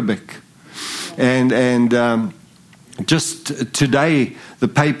Arabic. And just today, the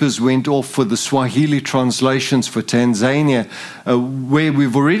papers went off for the Swahili translations for Tanzania, where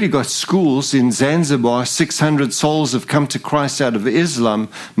we've already got schools in Zanzibar. 600 souls have come to Christ out of Islam.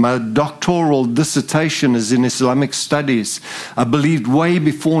 My doctoral dissertation is in Islamic studies. I believed way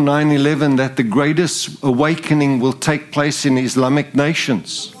before 9/11 that the greatest awakening will take place in Islamic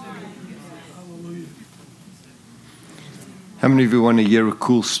nations. How many of you want to hear a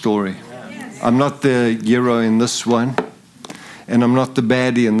cool story? I'm not the hero in this one, and I'm not the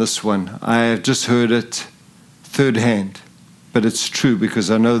baddie in this one. I have just heard it third hand, but it's true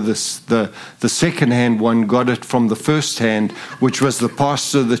because I know this. The second hand one got it from the first hand, which was the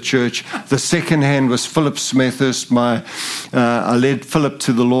pastor of the church. The second hand was Philip Smethurst. I led Philip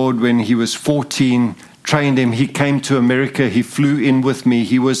to the Lord when he was 14. Trained him. He came to America. He flew in with me.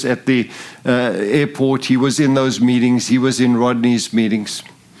 He was at the airport. He was in those meetings. He was in Rodney's meetings.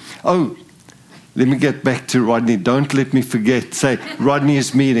 Oh, let me get back to Rodney. Don't let me forget. Say,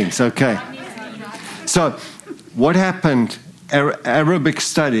 Rodney's meetings. Okay. So, what happened? Arabic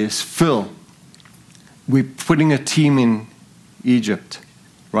studies. Phil, we're putting a team in Egypt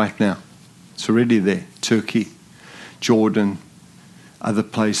right now. It's already there. Turkey, Jordan, other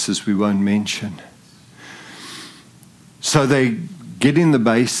places we won't mention. So they get in the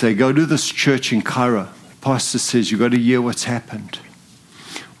base, they go to this church in Cairo. The pastor says, you've got to hear what's happened.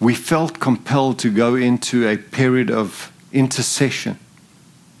 We felt compelled to go into a period of intercession.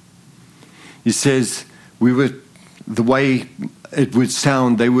 He says, the way it would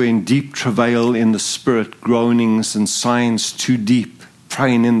sound, they were in deep travail in the spirit, groanings and sighs too deep,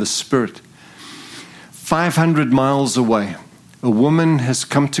 praying in the spirit. 500 miles away, a woman has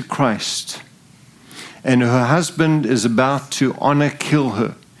come to Christ, and her husband is about to kill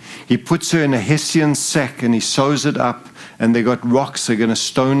her. He puts her in a Hessian sack and he sews it up, and they got rocks, they're going to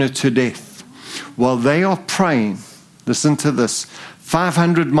stone her to death. While they are praying, listen to this,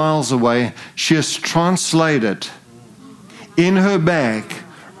 500 miles away, she is translated in her bag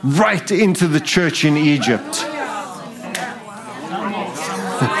right into the church in Egypt.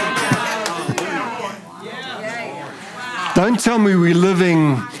 Don't tell me we're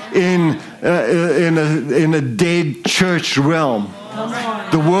living in a dead church realm.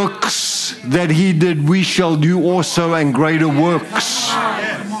 The works that he did, we shall do also, and greater works.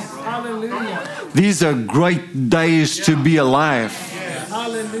 These are great days to be alive.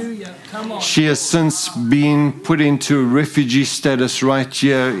 She has since been put into refugee status right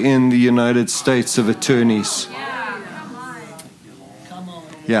here in the United States of Attorneys.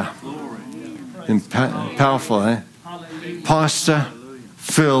 Yeah. And powerful, eh? Pastor,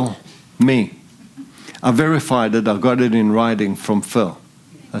 Phil, me. I verified it. I got it in writing from Phil.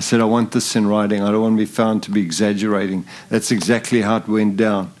 I said, I want this in writing. I don't want to be found to be exaggerating. That's exactly how it went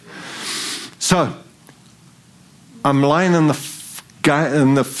down. So, I'm lying on the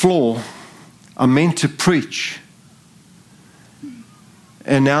floor. I'm meant to preach.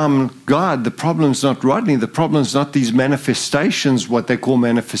 And now God, the problem's not Rodney. The problem's not these manifestations, what they call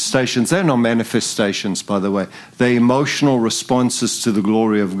manifestations. They're not manifestations, by the way. They're emotional responses to the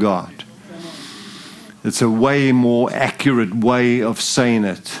glory of God. It's a way more accurate way of saying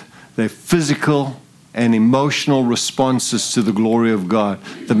it. They're physical and emotional responses to the glory of God.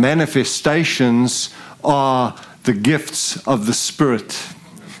 The manifestations are the gifts of the Spirit.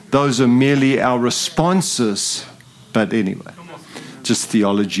 Those are merely our responses. But anyway, just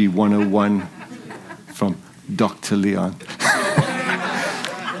Theology 101 from Dr. Leon.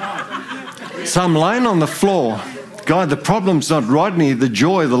 So I'm lying on the floor. God, the problem's not Rodney, the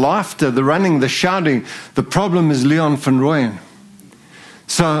joy, the laughter, the running, the shouting. The problem is Leon van Rooyen.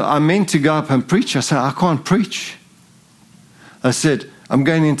 So I meant to go up and preach. I said, I can't preach. I said, I'm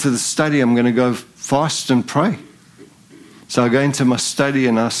going into the study. I'm going to go fast and pray. So I go into my study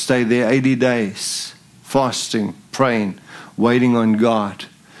and I stay there 80 days, fasting, praying, waiting on God,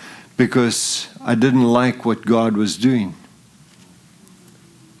 because I didn't like what God was doing.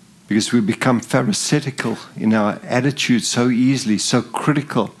 Because we become pharisaical in our attitude so easily, so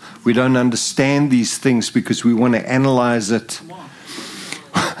critical. We don't understand these things because we want to analyze it.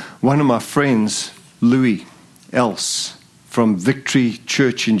 One of my friends, Louis Else, from Victory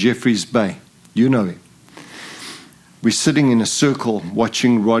Church in Jeffreys Bay, you know him. We're sitting in a circle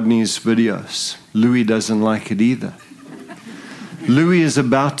watching Rodney's videos. Louis doesn't like it either. Louis is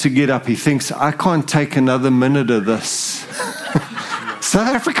about to get up. He thinks, I can't take another minute of this. South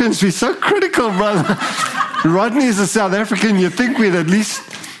Africans, we're so critical, brother. Rodney is a South African. You think we'd at least...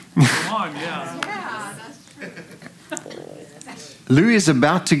 Come on, yeah. Louis is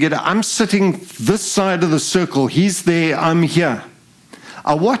about to get up. I'm sitting this side of the circle. He's there. I'm here.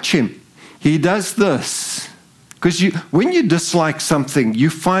 I watch him. He does this. Because when you dislike something, you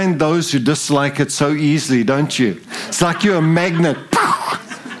find those who dislike it so easily, don't you? It's like you're a magnet.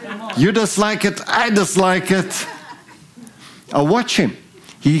 You dislike it, I dislike it. I watch him.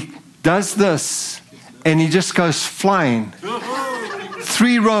 He does this, and he just goes flying.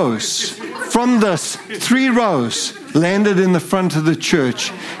 3 rows. From this, 3 rows, landed in the front of the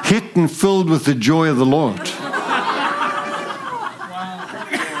church, hit and filled with the joy of the Lord.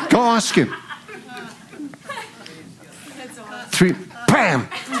 Go ask him. 3, bam!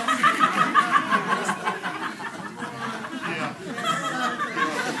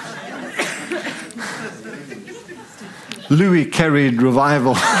 Louis carried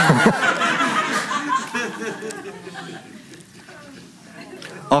revival.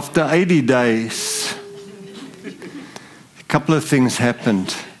 After 80 days, a couple of things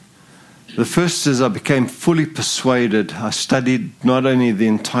happened. The first is I became fully persuaded. I studied not only the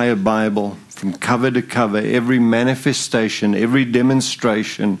entire Bible, from cover to cover, every manifestation, every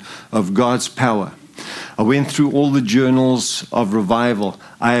demonstration of God's power. I went through all the journals of revival.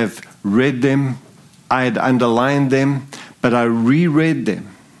 I have read them, I had underlined them, but I reread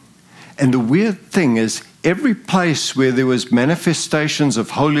them. And the weird thing is, every place where there was manifestations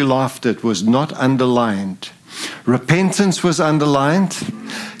of holy laughter, it was not underlined. Repentance was underlined.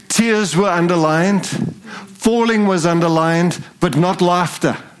 Tears were underlined. Falling was underlined, but not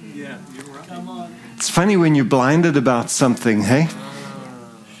laughter. Yeah, you're right. Come on. It's funny when you're blinded about something, hey?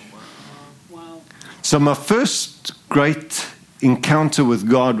 Wow. So my first great encounter with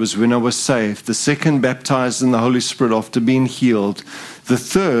God was when I was saved. The second, baptized in the Holy Spirit after being healed. The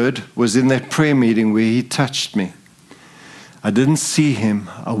third was in that prayer meeting where He touched me. I didn't see Him.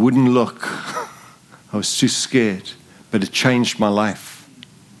 I wouldn't look. I was too scared. But it changed my life.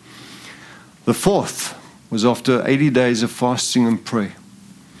 The fourth was after 80 days of fasting and prayer.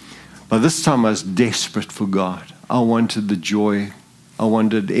 By this time I was desperate for God. I wanted the joy. I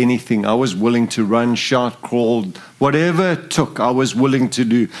wanted anything. I was willing to run, shout, crawl, whatever it took, I was willing to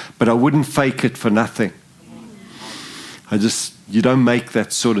do. But I wouldn't fake it for nothing. You don't make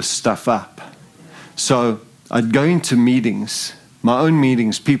that sort of stuff up. So I'd go into meetings, my own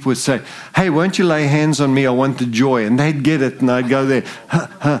meetings. People would say, hey, won't you lay hands on me? I want the joy. And they'd get it. And I'd go there.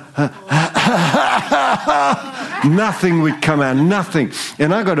 Nothing would come out. Nothing.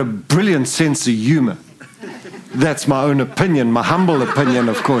 And I got a brilliant sense of humor. That's my own opinion, my humble opinion,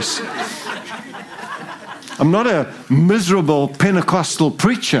 of course. I'm not a miserable Pentecostal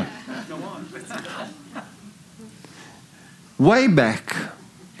preacher. Way back,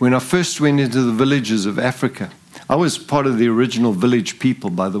 when I first went into the villages of Africa, I was part of the original village people,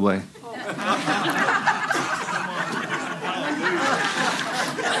 by the way.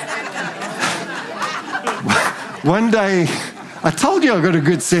 One day, I told you I got a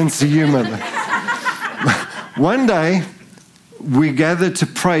good sense of humor. One day, we gathered to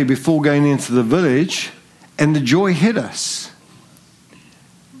pray before going into the village, and the joy hit us.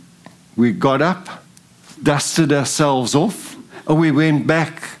 We got up, dusted ourselves off, and we went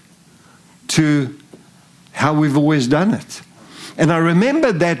back to how we've always done it. And I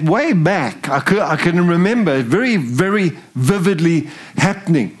remember that way back. I can remember it very, very vividly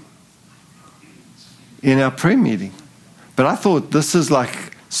happening in our prayer meeting. But I thought this is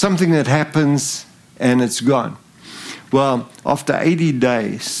like something that happens and it's gone. Well, after 80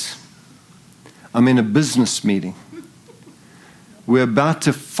 days, I'm in a business meeting. We're about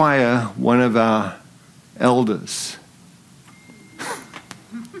to fire one of our elders.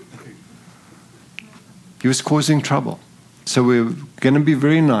 He was causing trouble. So we were going to be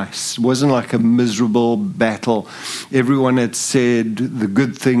very nice. It wasn't like a miserable battle. Everyone had said the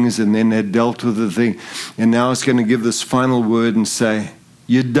good things and then had dealt with the thing. And now it's going to give this final word and say,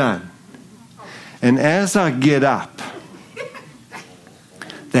 you're done. And as I get up,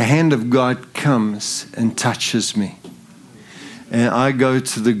 the hand of God comes and touches me. And I go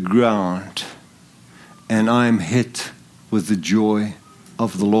to the ground and I am hit with the joy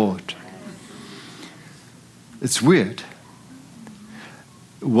of the Lord. It's weird.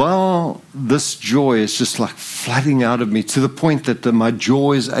 While this joy is just like flooding out of me to the point that my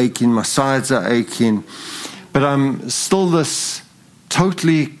jaw is aching, my sides are aching, but I'm still this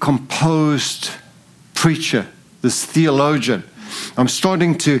totally composed preacher, this theologian. I'm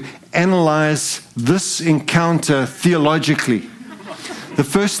starting to analyze this encounter theologically. The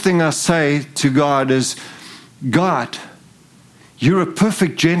first thing I say to God is, God, you're a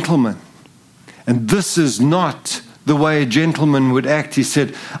perfect gentleman. And this is not the way a gentleman would act. He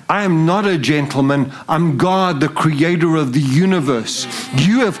said, I am not a gentleman. I'm God, the creator of the universe.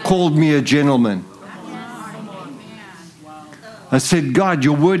 You have called me a gentleman. I said, God,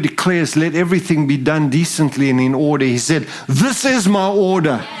 your word declares, let everything be done decently and in order. He said, this is my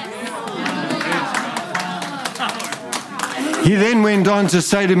order. He then went on to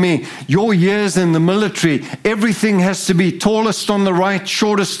say to me, your years in the military, everything has to be tallest on the right,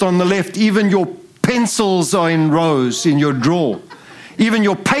 shortest on the left. Even your pencils are in rows in your drawer. Even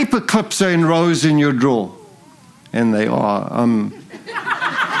your paper clips are in rows in your drawer. And they are. I'm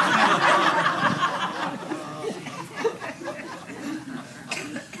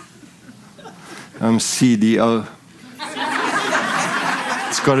CDO.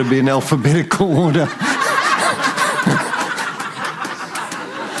 It's got to be in alphabetical order.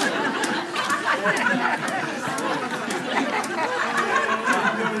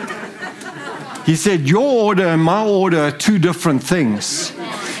 He said, your order and my order are two different things.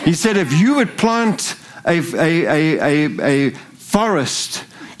 He said, if you would plant a forest,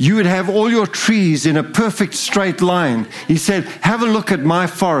 you would have all your trees in a perfect straight line. He said, have a look at my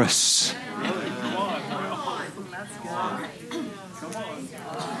forests.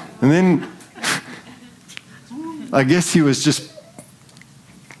 And then, I guess he was just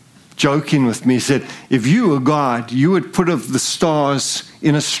joking with me. He said, if you were God, you would put of the stars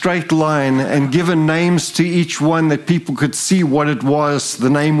in a straight line and given names to each one that people could see what it was. The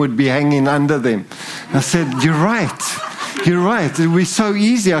name would be hanging under them. I said, you're right. You're right. It would be so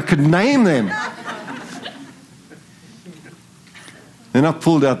easy. I could name them. Then I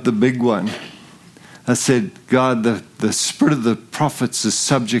pulled out the big one. I said, God, the spirit of the prophets is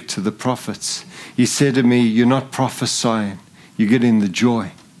subject to the prophets. He said to me, you're not prophesying. You're getting the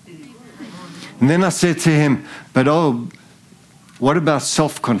joy. And then I said to him, but what about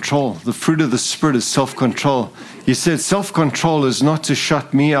self-control? The fruit of the Spirit is self-control. He said, self-control is not to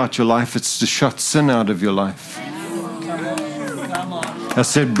shut me out your life, it's to shut sin out of your life. I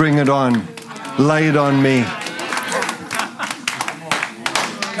said, bring it on. Lay it on me.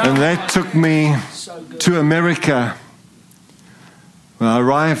 And that took me to America. When I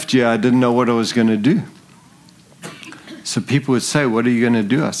arrived here, I didn't know what I was going to do. So people would say, what are you going to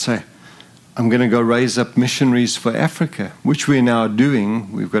do? I say, I'm going to go raise up missionaries for Africa, which we're now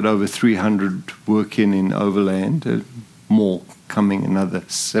doing. We've got over 300 working in Overland, more coming, another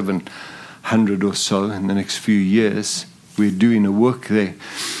 700 or so in the next few years. We're doing a work there.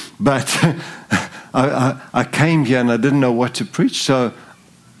 But I came here and I didn't know what to preach. So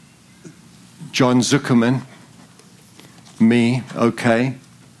John Zuckerman, me, okay.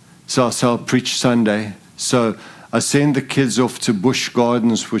 So I'll preach Sunday. So I send the kids off to Busch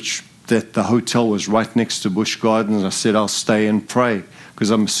Gardens, that the hotel was right next to Busch Gardens. I said, I'll stay and pray because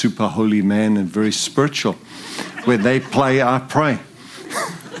I'm a super holy man and very spiritual. Where they play, I pray.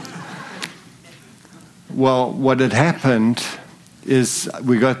 Well, what had happened is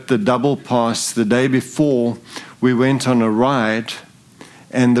we got the double pass the day before. We went on a ride,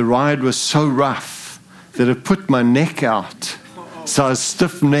 and the ride was so rough that it put my neck out. So I was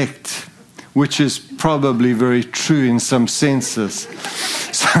stiff-necked, which is probably very true in some senses.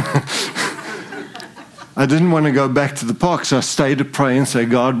 So I didn't want to go back to the park, so I stayed to pray and say,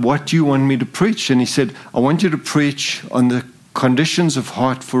 God, what do you want me to preach? And he said, I want you to preach on the conditions of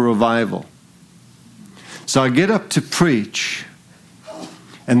heart for revival. So I get up to preach,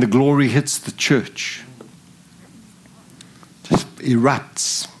 and the glory hits the church. Just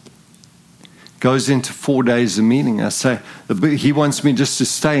erupts. Goes into 4 days of meeting. I say, he wants me just to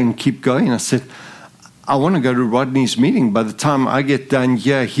stay and keep going. I said, I want to go to Rodney's meeting. By the time I get done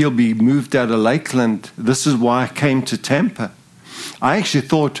here, he'll be moved out of Lakeland. This is why I came to Tampa. I actually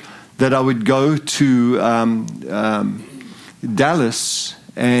thought that I would go to Dallas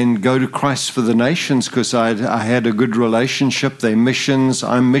and go to Christ for the Nations because I had a good relationship. They missions.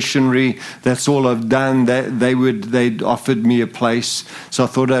 I'm missionary. That's all I've done. They'd offered me a place, so I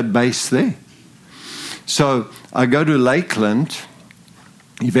thought I'd base there. So I go to Lakeland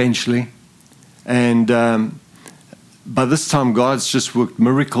eventually, and by this time God's just worked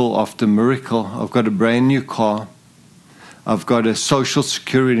miracle after miracle. I've got a brand new car. I've got a social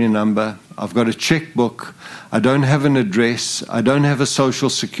security number. I've got a checkbook. I don't have an address. I don't have a social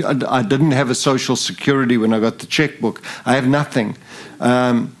security. I didn't have a social security when I got the checkbook. I have nothing.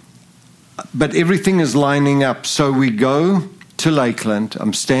 But everything is lining up. So we go to Lakeland.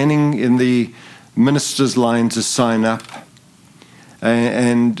 I'm standing in the minister's line to sign up.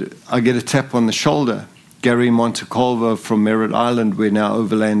 And I get a tap on the shoulder. Gary Montecalvo from Merritt Island, where now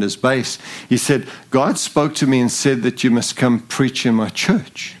Overland is based. He said, God spoke to me and said that you must come preach in my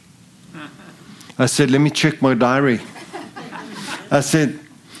church. I said, let me check my diary. I said,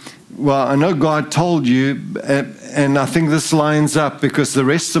 well, I know God told you, and I think this lines up because the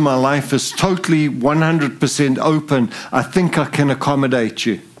rest of my life is totally 100% open. I think I can accommodate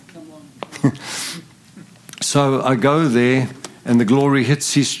you. So I go there, and the glory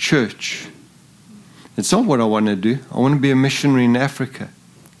hits his church. It's not what I want to do. I want to be a missionary in Africa.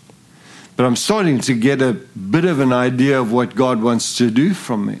 But I'm starting to get a bit of an idea of what God wants to do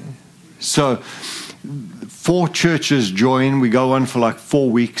from me. So 4 churches join. We go on for like 4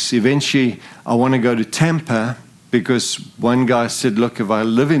 weeks. Eventually, I want to go to Tampa because one guy said, look, if I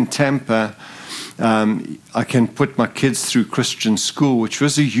live in Tampa, I can put my kids through Christian school, which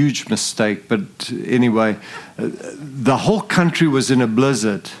was a huge mistake. But anyway, the whole country was in a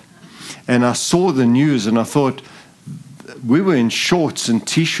blizzard. And I saw the news and I thought, we were in shorts and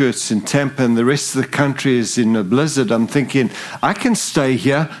T-shirts in Tampa and the rest of the country is in a blizzard. I'm thinking, I can stay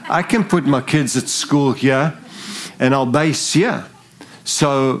here. I can put my kids at school here and I'll base here.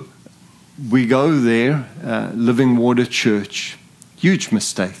 So we go there, Living Water Church. Huge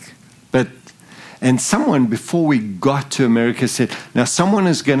mistake. And someone, before we got to America, said, now someone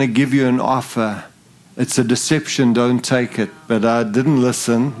is going to give you an offer. It's a deception, don't take it. But I didn't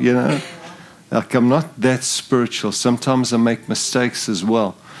listen, Like I'm not that spiritual. Sometimes I make mistakes as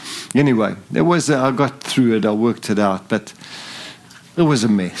well. Anyway, I got through it, I worked it out, but it was a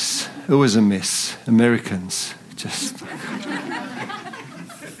mess. It was a mess. Americans, just...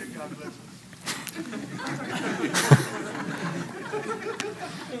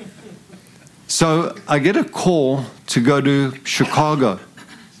 So I get a call to go to Chicago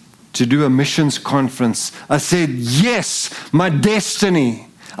to do a missions conference. I said, yes, my destiny.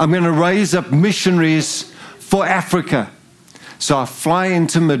 I'm going to raise up missionaries for Africa. So I fly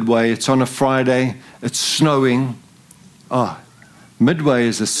into Midway. It's on a Friday. It's snowing. Oh, Midway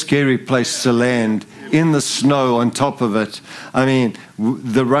is a scary place to land in the snow on top of it. I mean,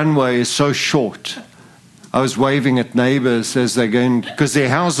 the runway is so short. I was waving at neighbors as they're going, because their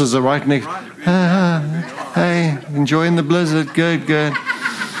houses are right next. Hey, enjoying the blizzard. Good, good.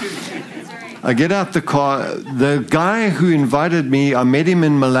 I get out the car. The guy who invited me, I met him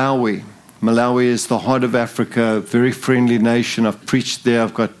in Malawi. Malawi is the heart of Africa, a very friendly nation. I've preached there.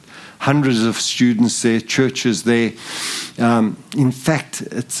 I've got hundreds of students there, churches there. In fact,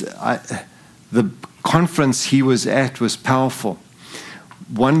 the conference he was at was powerful.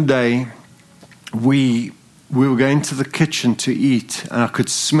 One day, we were going to the kitchen to eat, and I could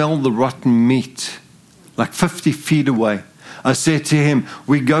smell the rotten meat like 50 feet away. I said to him,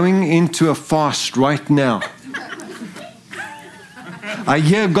 we're going into a fast right now. I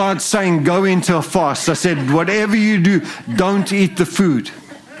hear God saying, go into a fast. I said, whatever you do, don't eat the food.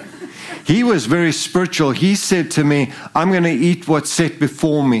 He was very spiritual. He said to me, I'm going to eat what's set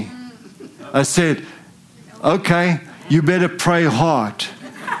before me. I said, okay, you better pray hard.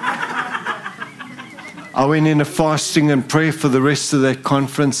 I went into fasting and prayer for the rest of that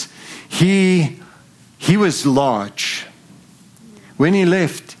conference. He was large. When he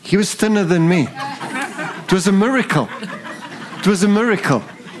left, he was thinner than me. It was a miracle. It was a miracle.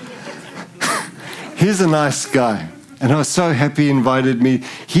 He's a nice guy. And I was so happy he invited me.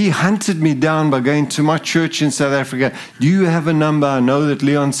 He hunted me down by going to my church in South Africa. Do you have a number? I know that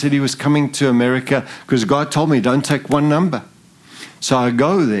Leon said he was coming to America because God told me, don't take one number. So I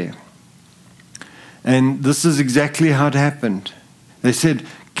go there. And this is exactly how it happened. They said,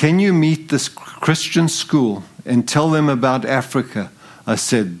 can you meet this Christian school and tell them about Africa? I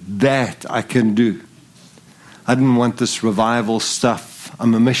said, that I can do. I didn't want this revival stuff.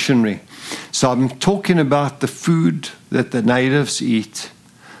 I'm a missionary. So I'm talking about the food that the natives eat,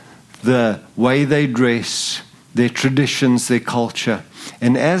 the way they dress, their traditions, their culture.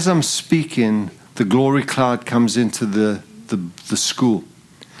 And as I'm speaking, the glory cloud comes into the school.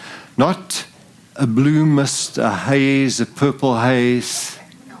 Not a blue mist, a haze, a purple haze.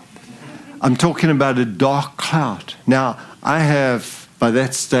 I'm talking about a dark cloud. Now, I have, by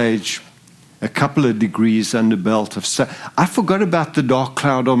that stage, a couple of degrees under belt of I forgot about the dark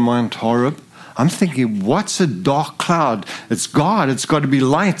cloud on Mount Horeb. I'm thinking, what's a dark cloud? It's God. It's got to be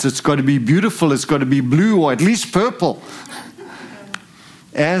light. It's got to be beautiful. It's got to be blue or at least purple.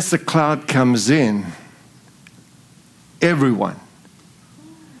 As the cloud comes in, everyone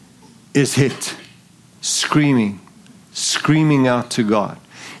is hit, screaming out to God.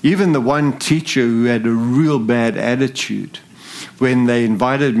 Even the one teacher who had a real bad attitude, when they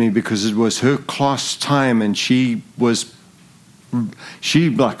invited me because it was her class time and she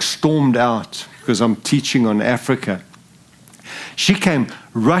like stormed out because I'm teaching on Africa. She came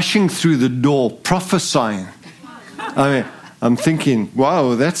rushing through the door prophesying. I mean, I'm thinking,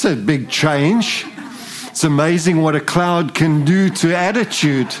 wow, that's a big change. It's amazing what a cloud can do to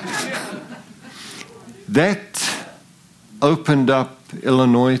attitude. That opened up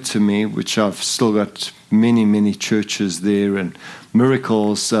Illinois to me, which I've still got many, many churches there and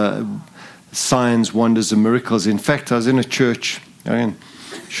miracles, signs, wonders, and miracles. In fact, I was in a church. I can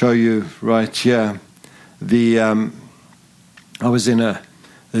show you right here. I was in a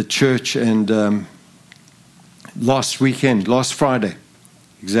church, and last Friday,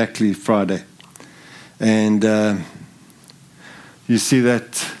 exactly Friday, and you see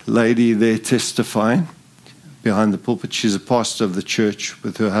that lady there testifying behind the pulpit. She's a pastor of the church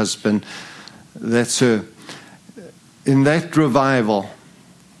with her husband. That's her. In that revival,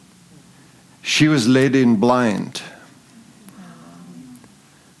 she was led in blind.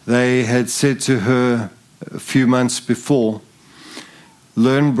 They had said to her a few months before,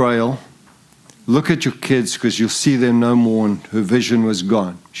 learn Braille, look at your kids because you'll see them no more, and her vision was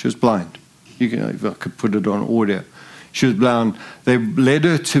gone. She was blind. If I could put it on audio. She was blind. They led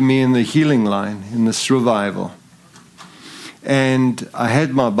her to me in the healing line in this revival. And I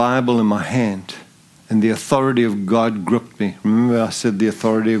had my Bible in my hand, and the authority of God gripped me. Remember I said the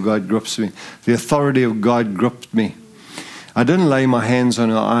authority of God grips me. The authority of God gripped me. I didn't lay my hands on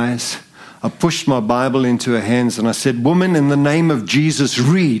her eyes. I pushed my Bible into her hands and I said, "Woman, in the name of Jesus,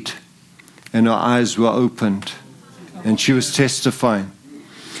 read." And her eyes were opened and she was testifying.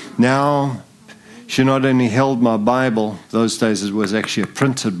 Now, she not only held my Bible, those days it was actually a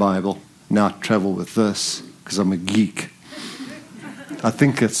printed Bible. Now I travel with this because I'm a geek. I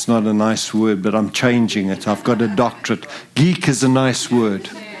think it's not a nice word, but I'm changing it. I've got a doctorate. Geek is a nice word.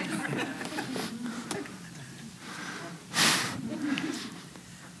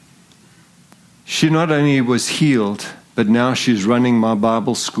 She not only was healed, but now she's running my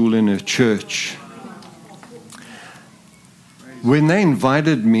Bible school in her church. When they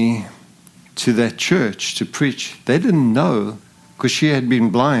invited me to that church to preach, they didn't know, because she had been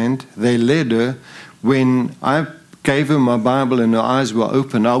blind. They led her. When I gave her my Bible and her eyes were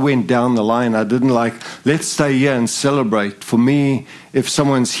open, I went down the line. I didn't let's stay here and celebrate. For me, if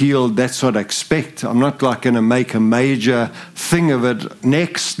someone's healed, that's what I expect. I'm not going to make a major thing of it.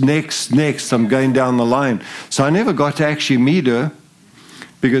 Next. I'm going down the line. So I never got to actually meet her,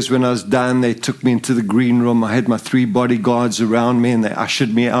 because when I was done, they took me into the green room. I had my 3 bodyguards around me and they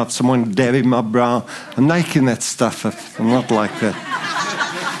ushered me out. Someone dabbing my brow. I'm making that stuff up. I'm not like that.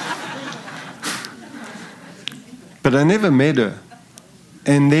 But I never met her.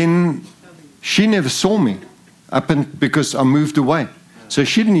 And then she never saw me because I moved away. So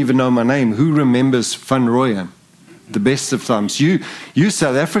she didn't even know my name. Who remembers Van Rooyen? The best of times. You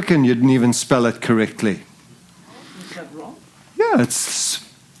South African, you didn't even spell it correctly. Is that wrong? Yeah,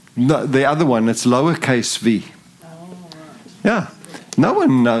 no, the other one, it's lowercase v. Oh, right. Yeah. No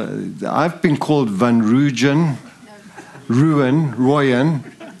one knows. I've been called Van Rooyen, Rooyen.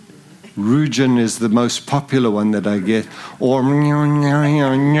 Rooyen is the most popular one that I get. Or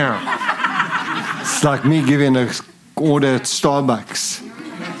it's like me giving an order at Starbucks.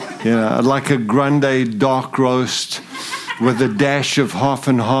 I'd like a grande dark roast with a dash of half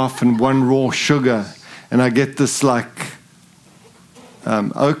and half and 1 raw sugar. And I get this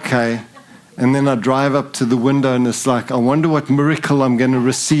okay. And then I drive up to the window and it's I wonder what miracle I'm going to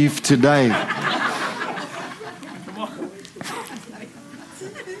receive today.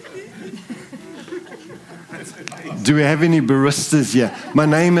 Do we have any baristas here? My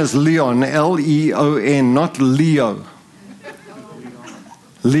name is Leon, Leon, not Leo.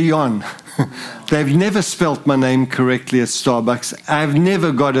 Leon. They've never spelt my name correctly at Starbucks.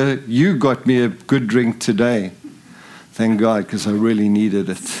 You got me a good drink today. Thank God, because I really needed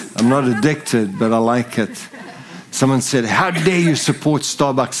it. I'm not addicted, but I like it. Someone said, "How dare you support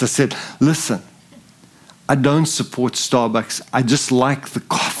Starbucks?" I said, "Listen, I don't support Starbucks. I just like the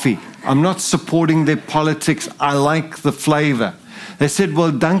coffee. I'm not supporting their politics. I like the flavor." They said,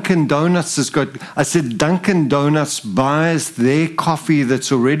 "Well, Dunkin' Donuts has got..." I said, "Dunkin' Donuts buys their coffee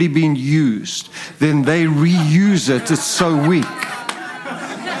that's already been used. Then they reuse it. It's so weak."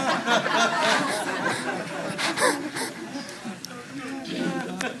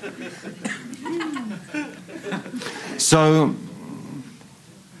 So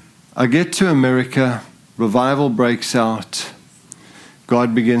I get to America. Revival breaks out.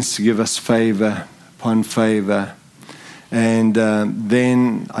 God begins to give us favor upon favor. And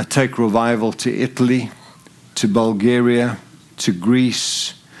then I take revival to Italy, to Bulgaria, to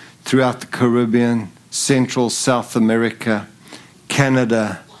Greece, throughout the Caribbean, Central, South America,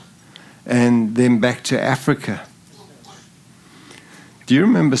 Canada, and then back to Africa. Do you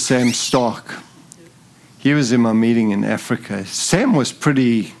remember Sam Stark? He was in my meeting in Africa. Sam was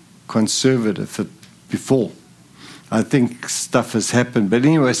pretty conservative before. I think stuff has happened. But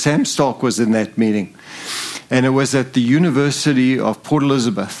anyway, Sam Stark was in that meeting. And it was at the University of Port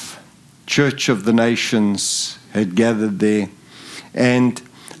Elizabeth. Church of the Nations had gathered there. And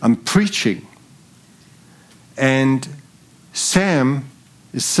I'm preaching. And Sam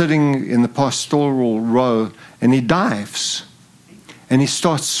is sitting in the pastoral row and he dives. And he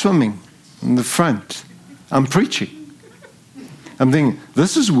starts swimming in the front. I'm preaching. I'm thinking,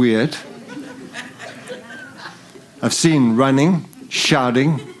 this is weird. I've seen running,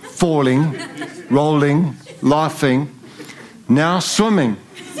 shouting, falling, rolling, laughing, now swimming.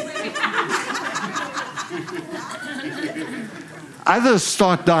 Others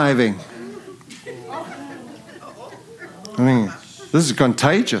start diving. I mean, this is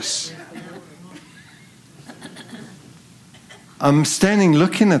contagious. I'm standing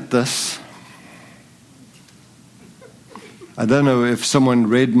looking at this. I don't know if someone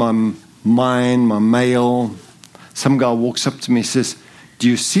read my mind, my mail. Some guy walks up to me and says, "Do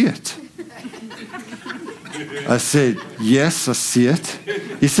you see it?" I said, "Yes, I see it."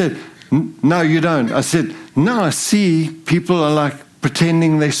 He said, "No, you don't." I said, "No, I see people are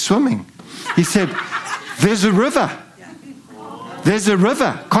pretending they're swimming." He said, "There's a river." There's a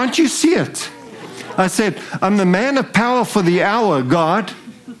river. Can't you see it? I said, I'm the man of power for the hour, God,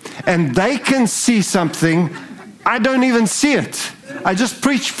 and they can see something. I don't even see it. I just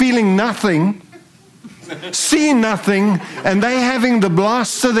preach feeling nothing, seeing nothing, and they having the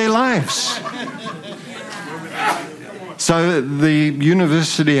blast of their lives. So the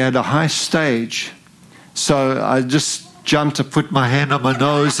university had a high stage. So I just jumped to put my hand on my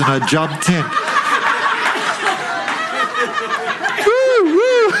nose and I jumped in. Woo,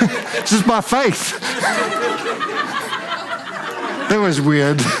 woo. This is my faith. That was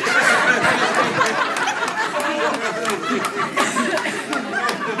weird.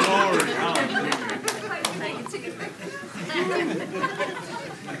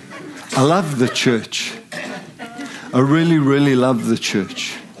 I love the church. I really, really love the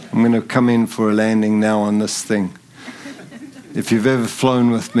church. I'm going to come in for a landing now on this thing. If you've ever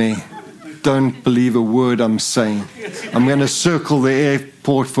flown with me, don't believe a word I'm saying. I'm going to circle the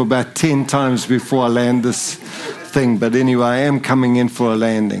airport for about 10 times before I land this thing. But anyway, I am coming in for a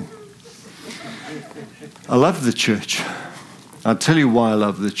landing. I love the church. I'll tell you why I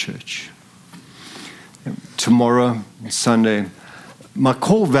love the church. Tomorrow, Sunday, my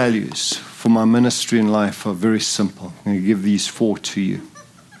core values for my ministry in life are very simple. I'm going to give these 4 to you.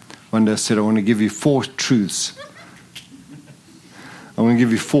 One day I said, I want to give you 4 truths. I want to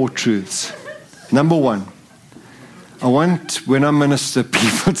give you 4 truths. Number 1, I want, when I minister,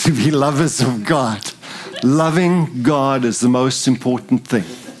 people to be lovers of God. Loving God is the most important thing.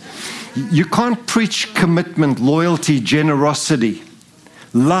 You can't preach commitment, loyalty, generosity.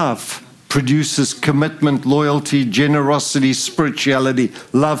 Love produces commitment, loyalty, generosity, spirituality,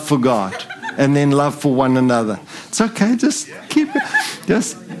 love for God, and then love for one another. It's okay, just keep it.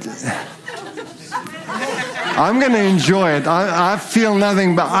 I'm going to enjoy it. I feel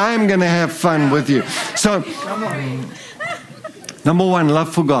nothing, but I'm going to have fun with you. So, number 1,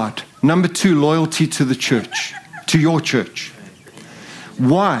 love for God. Number 2, loyalty to the church, to your church.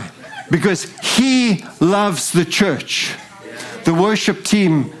 Why? Because He loves the church. The worship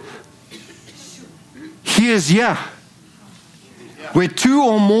team, He is here. Where 2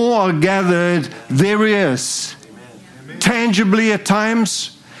 or more are gathered, there He is. Tangibly at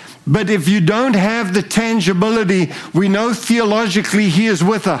times. But if you don't have the tangibility, we know theologically He is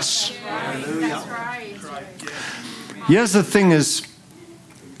with us. That's right. Here's the thing is,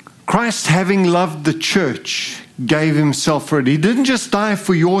 Christ, having loved the church, gave Himself for it. He didn't just die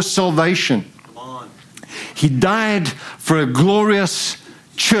for your salvation. He died for a glorious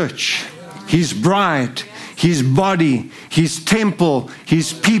church, His bride, His body, His temple,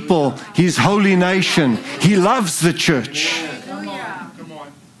 His people, His holy nation. He loves the church.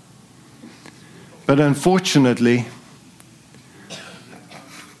 But unfortunately,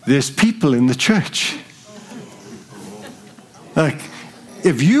 there's people in the church. Like,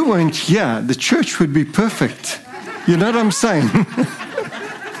 if you weren't here, the church would be perfect. You know what I'm saying?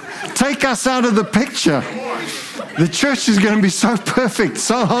 Take us out of the picture. The church is going to be so perfect,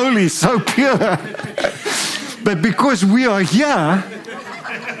 so holy, so pure. But because we are here,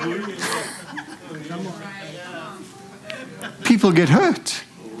 people get hurt,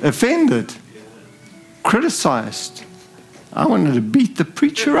 offended, criticized. I wanted to beat the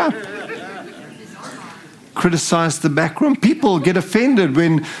preacher up. Criticize the back room. People get offended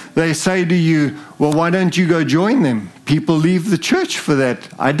when they say to you, well, why don't you go join them? People leave the church for that.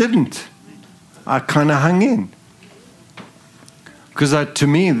 I didn't. I kind of hung in. Because to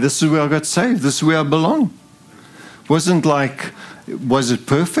me, this is where I got saved. This is where I belong. Wasn't like, was it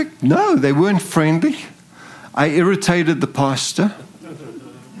perfect? No, they weren't friendly. I irritated the pastor.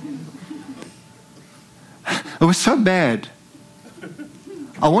 It was so bad.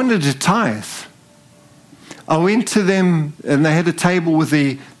 I wanted to tithe. I went to them, and they had a table with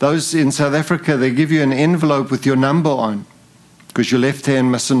those in South Africa. They give you an envelope with your number on, because your left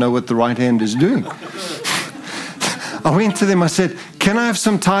hand mustn't know what the right hand is doing. I went to them. I said, "Can I have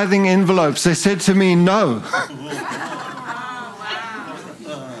some tithing envelopes?" They said to me, "No."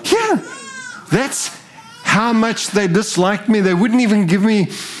 Yeah, that's how much they disliked me. They wouldn't even give me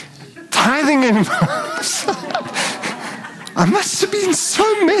tithing envelopes. I must have been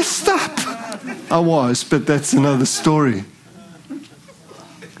so messed up. I was, but that's another story.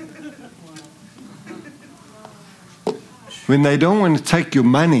 When they don't want to take your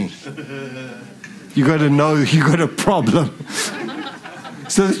money, you got to know you got a problem.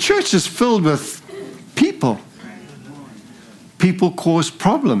 So the church is filled with people. People cause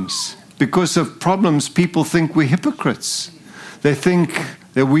problems. Because of problems, people think we're hypocrites. They think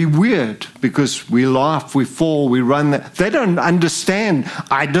that we're weird because we laugh, we fall, we run. They don't understand.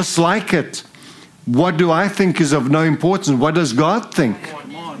 I dislike it. What do I think is of no importance? What does God think?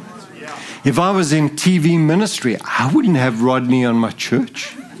 If I was in TV ministry, I wouldn't have Rodney on my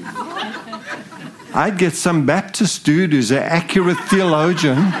church. I'd get some Baptist dude who's an accurate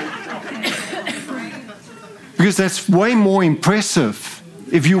theologian, because that's way more impressive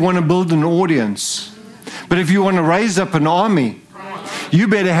if you want to build an audience. But if you want to raise up an army, you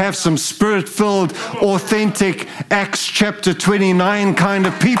better have some spirit-filled, authentic Acts chapter 29 kind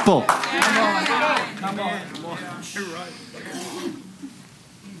of people.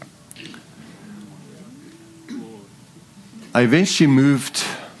 I eventually moved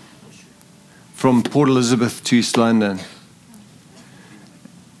from Port Elizabeth to East London,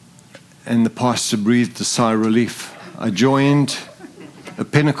 and the pastor breathed a sigh of relief. I joined a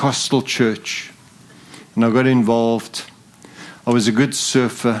Pentecostal church, and I got involved. I was a good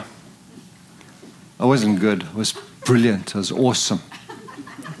surfer. I wasn't good. I was brilliant. I was awesome.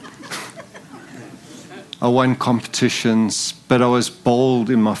 I won competitions, but I was bold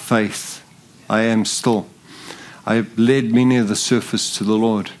in my faith. I am still. I led many of the surfers to the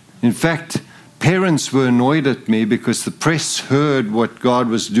Lord. In fact, parents were annoyed at me because the press heard what God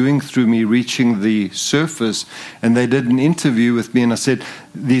was doing through me reaching the surfers, and they did an interview with me, and I said,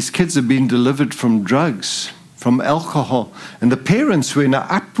 these kids have been delivered from drugs, from alcohol. And the parents were in an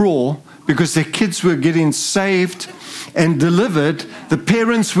uproar because their kids were getting saved and delivered. The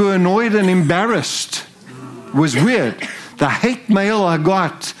parents were annoyed and embarrassed. It was weird. The hate mail I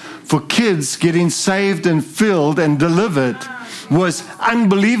got for kids getting saved and filled and delivered was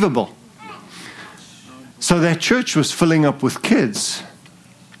unbelievable. So that church was filling up with kids.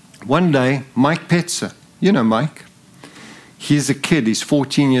 One day, Mike Petzer, you know Mike, he's a kid. He's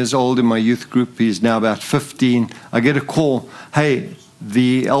 14 years old in my youth group. He's now about 15. I get a call, hey,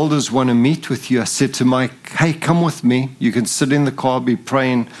 the elders want to meet with you. I said to Mike, hey, come with me. You can sit in the car, be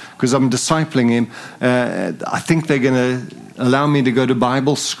praying, because I'm discipling him. I think they're going to allow me to go to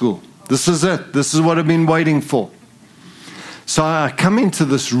Bible school. This is it. This is what I've been waiting for. So I come into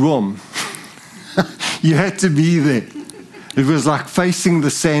this room. You had to be there. It was like facing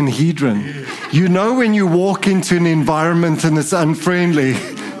the Sanhedrin. You know when you walk into an environment and it's unfriendly,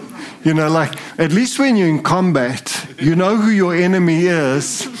 you know, like at least when you're in combat, you know who your enemy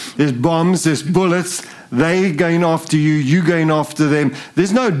is. There's bombs, there's bullets. They going after you, you going after them.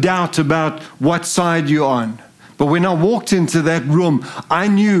 There's no doubt about what side you're on. But when I walked into that room, I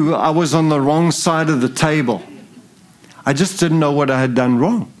knew I was on the wrong side of the table. I just didn't know what I had done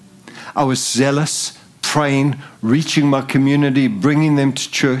wrong. I was zealous, praying, reaching my community, bringing them to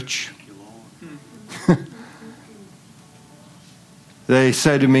church. They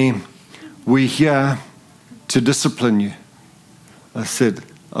say to me, we're here to discipline you. I said,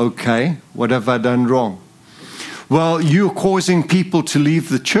 okay, what have I done wrong? Well, you're causing people to leave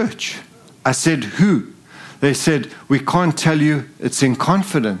the church. I said, who? They said, we can't tell you, it's in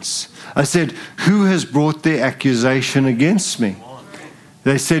confidence. I said, who has brought their accusation against me?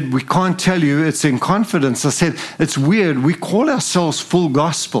 They said, we can't tell you, it's in confidence. I said, it's weird. We call ourselves full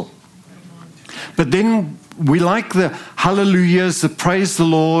gospel. But then we like the hallelujahs, the praise the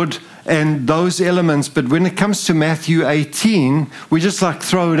Lord, and those elements. But when it comes to Matthew 18, we just like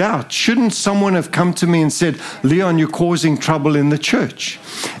throw it out. Shouldn't someone have come to me and said, Leon, you're causing trouble in the church?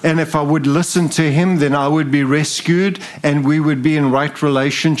 And if I would listen to him, then I would be rescued and we would be in right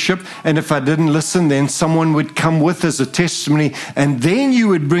relationship. And if I didn't listen, then someone would come with as a testimony, and then you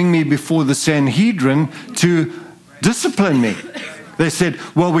would bring me before the Sanhedrin to discipline me. They said,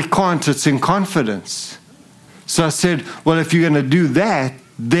 well, we can't, it's in confidence. So I said, well, if you're going to do that,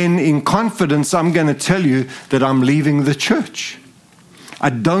 then in confidence, I'm going to tell you that I'm leaving the church. I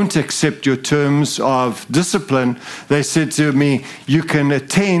don't accept your terms of discipline. They said to me, you can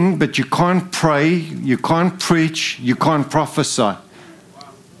attend, but you can't pray, you can't preach, you can't prophesy.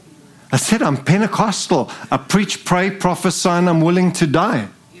 I said, I'm Pentecostal. I preach, pray, prophesy, and I'm willing to die.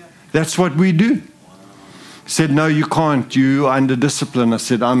 That's what we do. He said, no, you can't. You are under discipline. I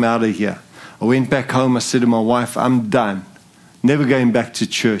said, I'm out of here. I went back home. I said to my wife, I'm done. Never going back to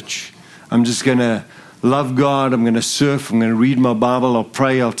church. I'm just going to love God. I'm going to surf. I'm going to read my Bible. I'll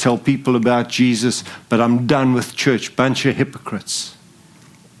pray. I'll tell people about Jesus. But I'm done with church. Bunch of hypocrites.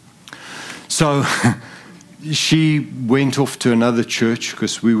 So she went off to another church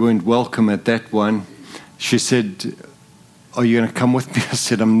because we weren't welcome at that one. She said, are you going to come with me? I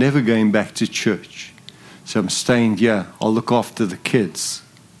said, I'm never going back to church. So I'm staying here. I'll look after the kids.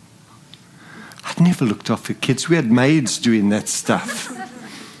 I'd never looked after kids. We had maids doing that stuff.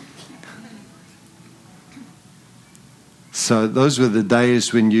 So those were the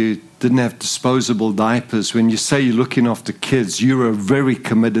days when you didn't have disposable diapers. When you say you're looking after kids, you're a very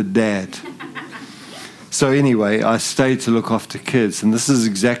committed dad. So anyway, I stayed to look after kids, and this is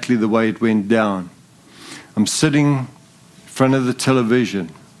exactly the way it went down. I'm sitting in front of the television,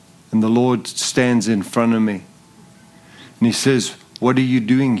 and the Lord stands in front of me. And he says, "What are you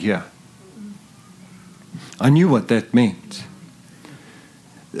doing here?" I knew what that meant.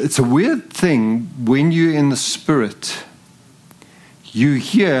 It's a weird thing when you're in the Spirit. You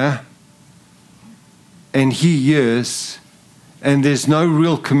hear, and he hears, and there's no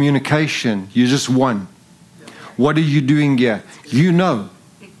real communication. You're just one. What are you doing here? You know.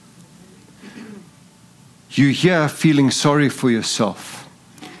 You're here feeling sorry for yourself.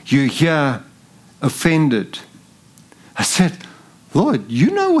 You're here offended. I said, "Lord,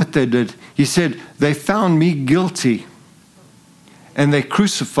 you know what they did." He said, "They found me guilty and they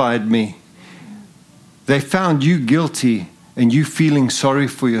crucified me. They found you guilty and you feeling sorry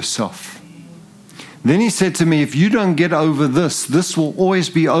for yourself." Then he said to me, "If you don't get over this, this will always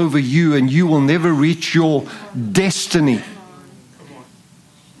be over you and you will never reach your destiny."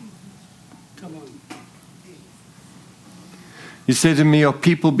 He said to me, "Are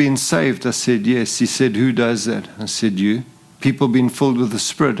people being saved?" I said, "Yes." He said, "Who does that?" I said, "You." "People being filled with the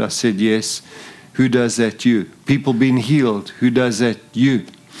Spirit?" I said, "Yes." "Who does that?" "You." "People being healed?" "Who does that?" "You."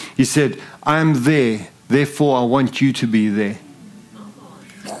 He said, "I'm there, therefore I want you to be there."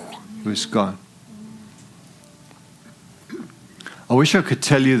 He was gone. I wish I could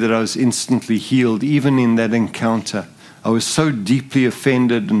tell you that I was instantly healed, even in that encounter. I was so deeply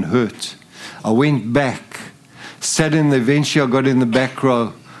offended and hurt. I went back, eventually I got in the back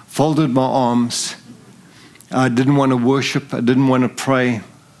row, folded my arms. I didn't want to worship. I didn't want to pray.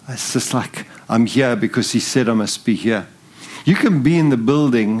 It's just like, I'm here because he said I must be here. You can be in the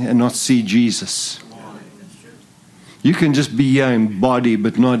building and not see Jesus. You can just be here in body,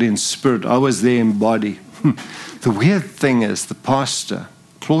 but not in spirit. I was there in body. The weird thing is, the pastor,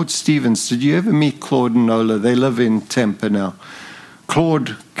 Claude Stevens, did you ever meet Claude and Nola? They live in Tampa now.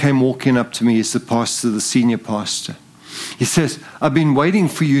 Claude came walking up to me. He's the pastor, the senior pastor. He says, "I've been waiting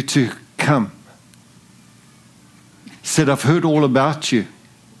for you to come." He said, "I've heard all about you."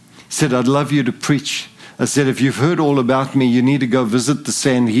 He said, "I'd love you to preach." I said, "If you've heard all about me, you need to go visit the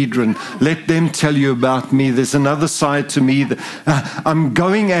Sanhedrin. Let them tell you about me. There's another side to me. I'm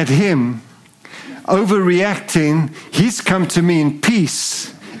going at him, overreacting. He's come to me in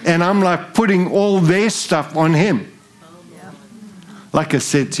peace, and I'm like putting all their stuff on him." Like I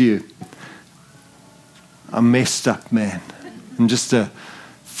said to you, I'm messed up, man. I'm just a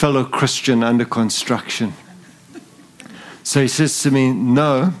fellow Christian under construction. So he says to me,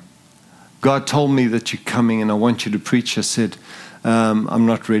 "No, God told me that you're coming and I want you to preach." I said, "I'm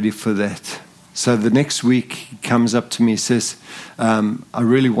not ready for that." So the next week he comes up to me and says, "I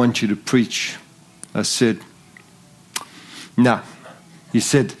really want you to preach." I said, "No." He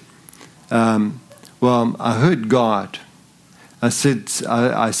said, "Well, I heard God." I said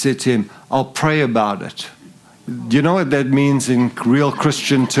to him, "I'll pray about it." Do you know what that means in real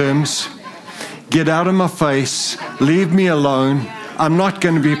Christian terms? Get out of my face, leave me alone. I'm not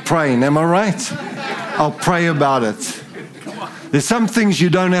going to be praying, am I right? I'll pray about it. There's some things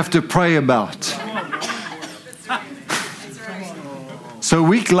you don't have to pray about. So a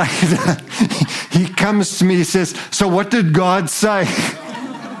week later, he comes to me, he says, "So what did God say?"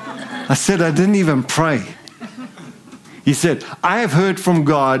 I said, "I didn't even pray." He said, "I have heard from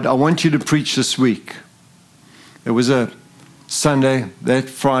God. I want you to preach this week." It was a Sunday. That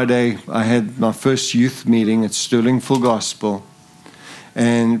Friday, I had my first youth meeting at Sterling Full Gospel.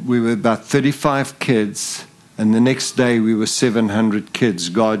 And we were about 35 kids. And the next day, we were 700 kids.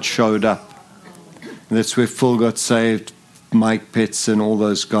 God showed up. And that's where Full got saved, Mike Petts and all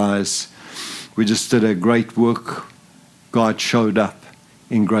those guys. We just did a great work. God showed up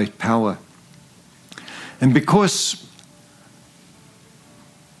in great power. And because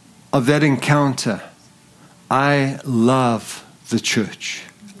of that encounter, I love the church.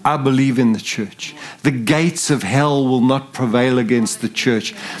 I believe in the church. The gates of hell will not prevail against the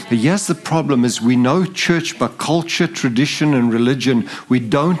church. But here's the problem is we know church by culture, tradition, and religion. We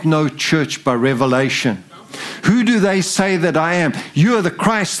don't know church by revelation. Who do they say that I am? You are the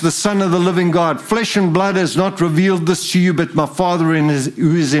Christ, the Son of the living God. Flesh and blood has not revealed this to you, but my Father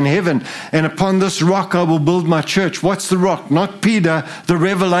who is in heaven. And upon this rock I will build my church. What's the rock? Not Peter, the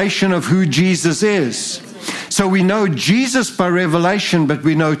revelation of who Jesus is. So we know Jesus by revelation, but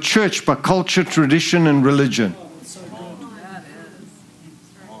we know church by culture, tradition, and religion.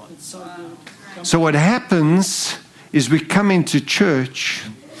 So what happens is we come into church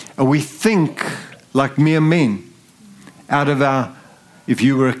and we think like mere men. Out of our, if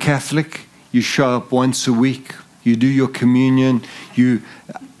you were a Catholic, you show up once a week, you do your communion, you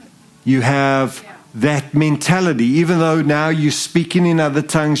have that mentality. Even though now you're speaking in other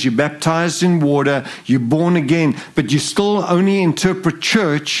tongues, you're baptized in water, you're born again, but you still only interpret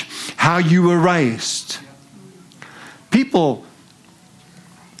church how you were raised. People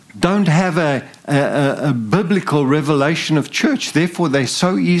don't have a biblical revelation of church. Therefore, they're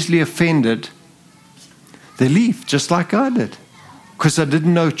so easily offended. They leave, just like I did, because I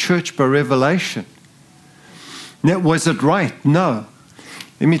didn't know church by revelation. Now, was it right? No.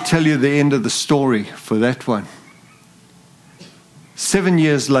 Let me tell you the end of the story for that one. 7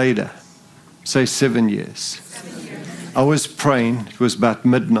 years later, say 7 years, I was praying. It was about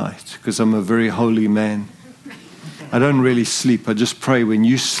midnight, because I'm a very holy man. I don't really sleep. I just pray. When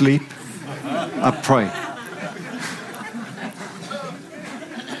you sleep, I pray.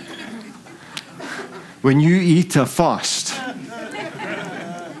 When you eat, I fast.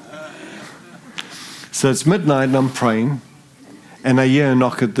 So it's midnight and I'm praying, and I hear a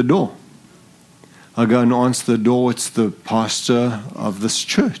knock at the door. I go and answer the door. It's the pastor of this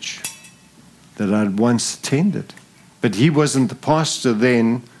church that I'd once attended. But he wasn't the pastor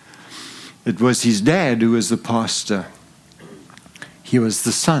then. It was his dad who was the pastor. He was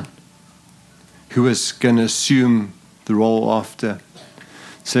the son who was going to assume the role after.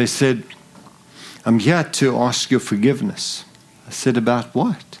 So he said, I'm here to ask your forgiveness. I said, about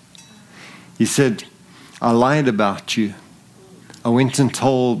what? He said, I lied about you. I went and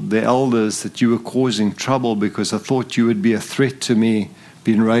told the elders that you were causing trouble because I thought you would be a threat to me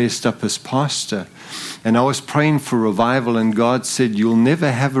being raised up as pastor. And I was praying for revival, and God said, you'll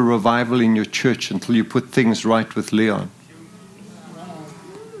never have a revival in your church until you put things right with Leon.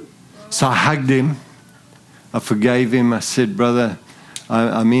 So I hugged him. I forgave him. I said, brother,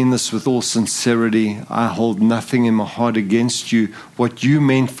 I mean this with all sincerity. I hold nothing in my heart against you. What you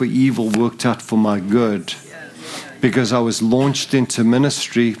meant for evil worked out for my good. Because I was launched into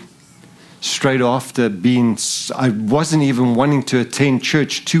ministry straight after I wasn't even wanting to attend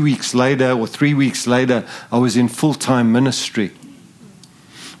church. 2 weeks later or 3 weeks later, I was in full-time ministry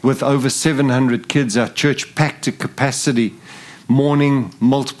with over 700 kids. Our church packed to capacity. Morning,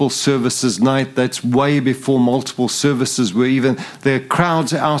 multiple services, night. That's way before multiple services were even. The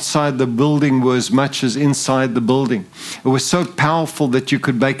crowds outside the building were as much as inside the building. It was so powerful that you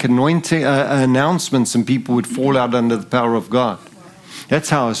could make announcements and people would fall out under the power of God. That's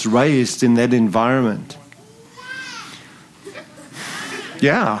how I was raised in that environment.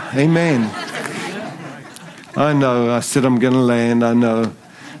 Yeah, amen. I know. I said I'm going to land. I know.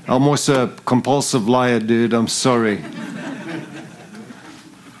 I'm also a compulsive liar, dude. I'm sorry.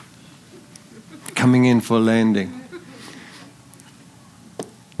 Coming in for a landing.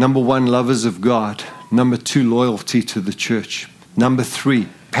 Number 1, lovers of God. Number 2, loyalty to the church. Number 3,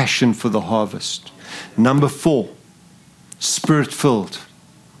 passion for the harvest. Number 4, Spirit-filled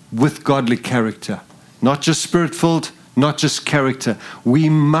with godly character. Not just Spirit-filled, not just character. We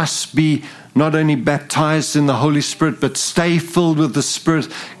must be not only baptized in the Holy Spirit, but stay filled with the Spirit,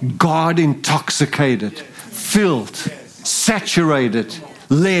 God intoxicated, filled, saturated,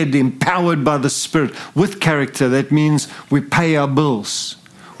 led, empowered by the Spirit with character. That means we pay our bills.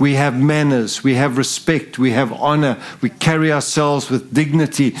 We have manners, we have respect, we have honor, we carry ourselves with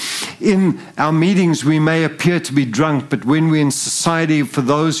dignity. In our meetings, we may appear to be drunk, but when we're in society, for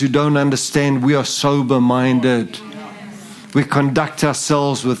those who don't understand, we are sober-minded. We conduct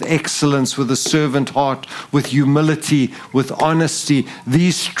ourselves with excellence, with a servant heart, with humility, with honesty.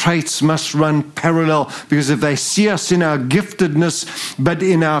 These traits must run parallel, because if they see us in our giftedness, but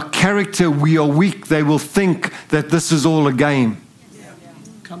in our character we are weak, they will think that this is all a game.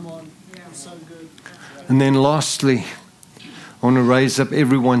 Come on. So good. And then lastly, I want to raise up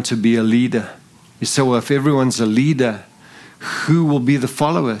everyone to be a leader. You say, well, if everyone's a leader, who will be the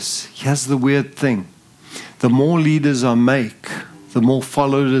followers? Here's the weird thing. The more leaders I make, the more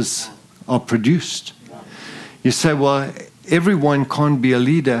followers are produced. You say, well, everyone can't be a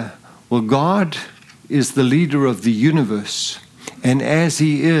leader. Well, God is the leader of the universe. And as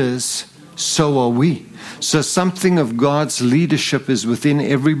He is, so are we. So something of God's leadership is within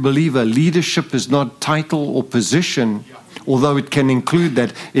every believer. Leadership is not title or position, although it can include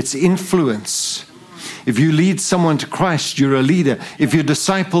that. It's influence. If you lead someone to Christ, you're a leader. If you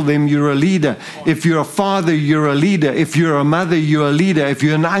disciple them, you're a leader. If you're a father, you're a leader. If you're a mother, you're a leader. If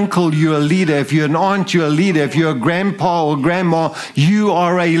you're an uncle, you're a leader. If you're an aunt, you're a leader. If you're a grandpa or grandma, you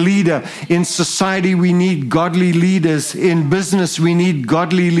are a leader. In society, we need godly leaders. In business, we need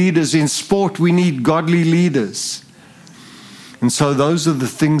godly leaders. In sport, we need godly leaders. And so those are the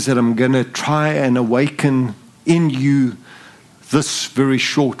things that I'm going to try and awaken in you this very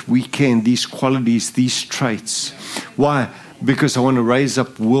short weekend, these qualities, these traits. Why? because I want to raise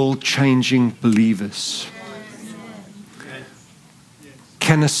up world-changing believers.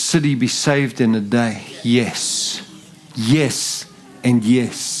 Can a city be saved in a day? Yes. Yes and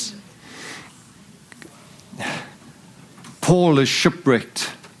yes. Paul is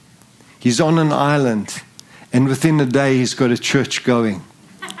shipwrecked. He's on an island, and within a day he's got a church going.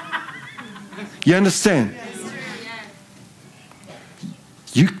 You understand?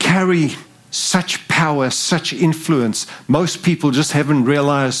 You carry such power, such influence. Most people just haven't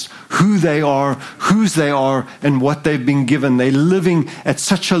realized who they are, whose they are, and what they've been given. They're living at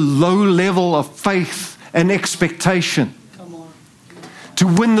such a low level of faith and expectation. To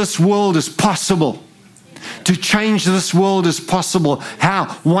win this world is possible. To change this world is possible. How?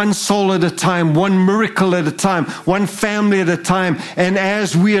 One soul at a time, one miracle at a time, one family at a time. And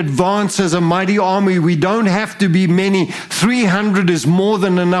as we advance as a mighty army, we don't have to be many. 300 is more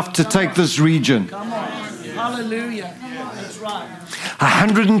than enough to take this region. Come on. Hallelujah. That's right.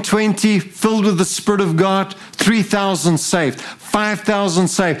 120 filled with the Spirit of God, 3,000 saved, 5,000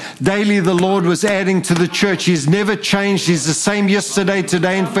 saved. Daily the Lord was adding to the church. He's never changed. He's the same yesterday,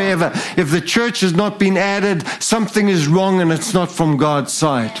 today, and forever. If the church has not been added, something is wrong and it's not from God's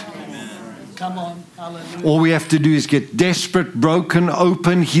side. Come on. Hallelujah. All we have to do is get desperate, broken,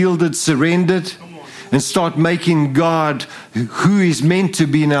 open, yielded, surrendered, and start making God who He's meant to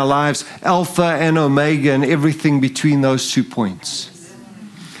be in our lives, Alpha and Omega, and everything between those 2 points.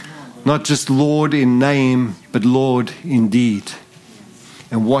 Not just Lord in name, but Lord in deed.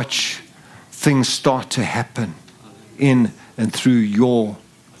 And watch things start to happen in and through your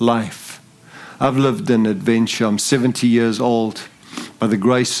life. I've lived an adventure. I'm 70 years old. By the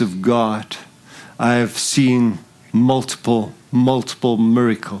grace of God, I have seen multiple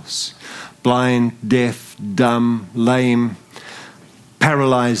miracles. Blind, deaf, dumb, lame,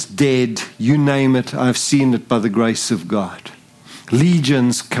 paralyzed, dead, you name it, I've seen it by the grace of God.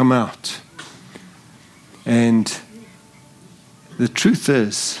 Legions come out. And the truth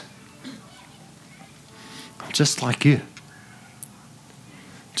is, I'm just like you.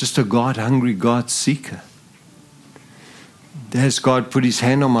 Just a God-hungry, God-seeker. Has God put His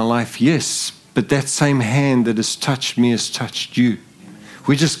hand on my life? Yes. But that same hand that has touched me has touched you.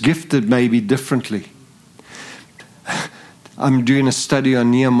 We're just gifted maybe differently. I'm doing a study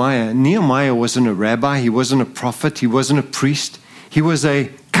on Nehemiah. Nehemiah wasn't a rabbi. He wasn't a prophet. He wasn't a priest. He was a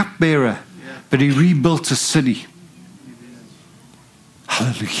cupbearer. But he rebuilt a city.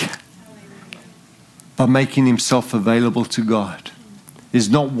 Hallelujah. By making himself available to God. There's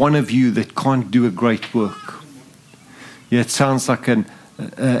not one of you that can't do a great work. Yeah, it sounds like an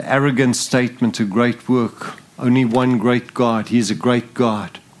arrogant statement, a great work. Only one great God. He is a great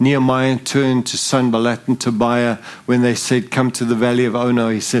God. Nehemiah turned to Sanballat and Tobiah when they said, come to the valley of Ono.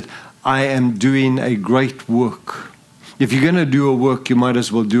 He said, I am doing a great work. If you're going to do a work, you might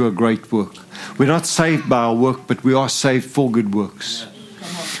as well do a great work. We're not saved by our work, but we are saved for good works,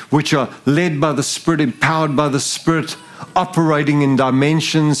 which are led by the Spirit, empowered by the Spirit, operating in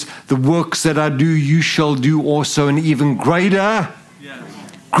dimensions. The works that I do, you shall do also, and even greater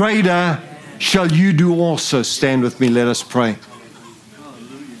shall you do also. Stand with me, let us pray.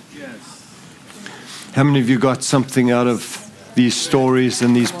 How many of you got something out of these stories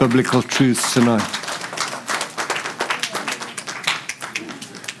and these biblical truths tonight?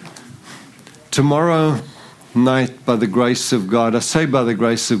 Tomorrow night, by the grace of God, I say by the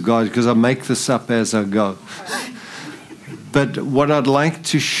grace of God because I make this up as I go. But what I'd like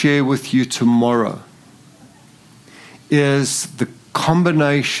to share with you tomorrow is the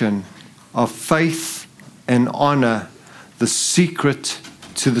combination of faith and honor, the secret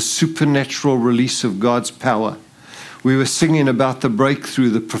to the supernatural release of God's power. We were singing about the breakthrough.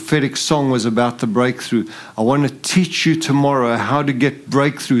 The prophetic song was about the breakthrough. I want to teach you tomorrow how to get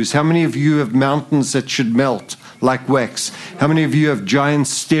breakthroughs. How many of you have mountains that should melt like wax? How many of you have giants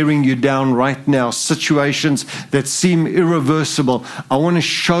staring you down right now? Situations that seem irreversible. I want to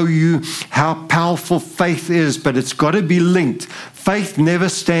show you how powerful faith is, but it's got to be linked. Faith never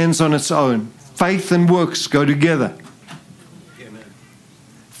stands on its own. Faith and works go together.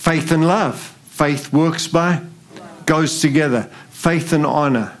 Faith and love. Faith works by, goes together. Faith and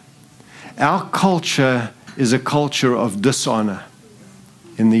honor. Our culture is a culture of dishonor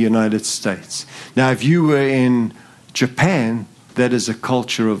in the United States. Now, if you were in Japan, that is a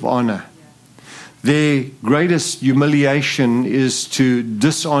culture of honor. Their greatest humiliation is to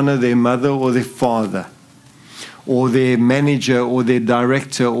dishonor their mother or their father, or their manager or their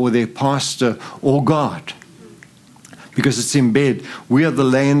director or their pastor or God. Because it's in bed. We are the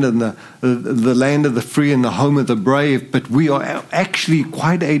land and the land of the free and the home of the brave, but we are actually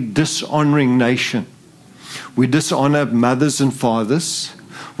quite a dishonoring nation. We dishonor mothers and fathers,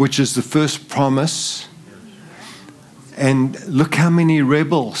 which is the first promise. And look how many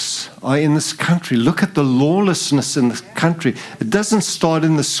rebels are in this country. Look at the lawlessness in this country. It doesn't start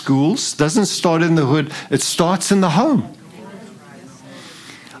in the schools, doesn't start in the hood. It starts in the home.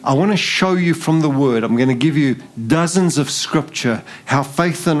 I want to show you from the Word. I'm going to give you dozens of scripture, how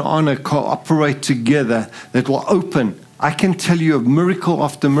faith and honor cooperate together that will open. I can tell you of miracle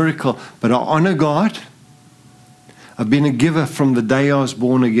after miracle, but I honor God. I've been a giver from the day I was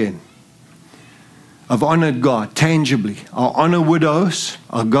born again. I've honored God tangibly. I'll honor widows.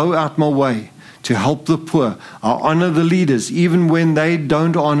 I'll go out my way to help the poor. I'll honor the leaders. Even when they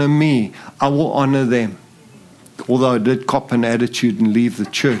don't honor me, I will honor them. Although I did cop an attitude and leave the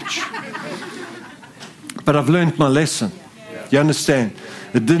church. But I've learned my lesson. You understand?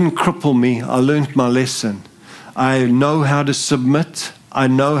 It didn't cripple me. I learned my lesson. I know how to submit. I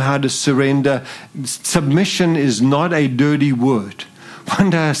know how to surrender. Submission is not a dirty word.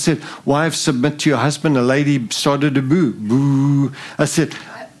 One day I said, wives, submit to your husband. A lady started to boo. Boo. I said,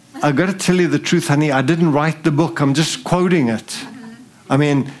 I've got to tell you the truth, honey. I didn't write the book. I'm just quoting it. I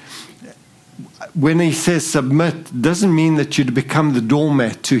mean, when he says submit, doesn't mean that you become the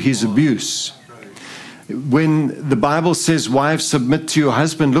doormat to his abuse. When the Bible says, wives, submit to your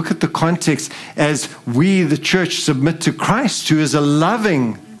husband, look at the context as we, the church, submit to Christ, who is a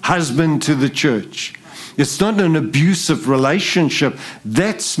loving husband to the church. It's not an abusive relationship.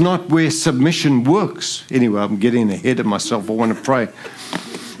 That's not where submission works. Anyway, I'm getting ahead of myself. I want to pray.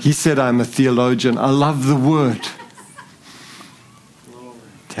 He said, I'm a theologian. I love the word.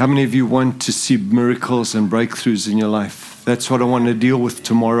 How many of you want to see miracles and breakthroughs in your life? That's what I want to deal with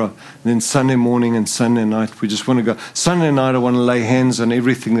tomorrow. And then Sunday morning and Sunday night, we just want to go. Sunday night, I want to lay hands on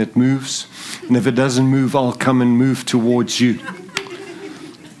everything that moves. And if it doesn't move, I'll come and move towards you.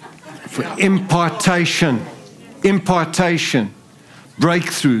 For impartation,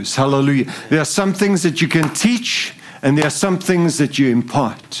 breakthroughs, hallelujah. There are some things that you can teach, and there are some things that you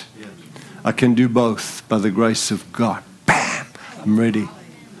impart. I can do both by the grace of God. Bam! I'm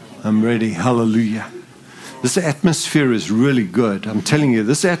ready, hallelujah. This atmosphere is really good. I'm telling you,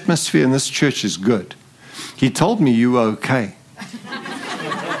 this atmosphere in this church is good. He told me you were okay.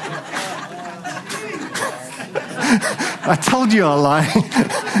 I told you I lie.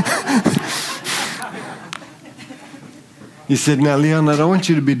 He said, now, Leon, I don't want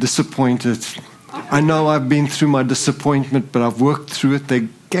you to be disappointed. I know I've been through my disappointment, but I've worked through it. They're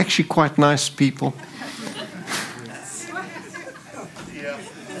actually quite nice people.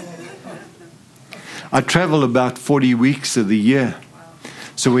 I travel about 40 weeks of the year.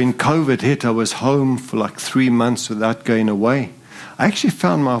 So when COVID hit, I was home for like 3 months without going away. I actually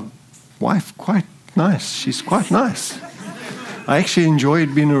found my wife quite nice. She's quite nice. I actually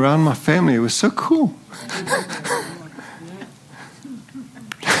enjoyed being around my family. It was so cool.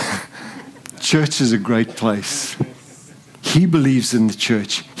 Church is a great place. He believes in the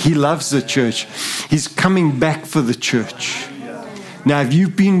church. He loves the church. He's coming back for the church. Now, if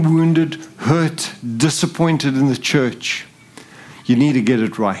you've been wounded, hurt, disappointed in the church, you need to get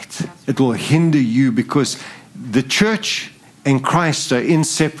it right. It will hinder you because the church and Christ are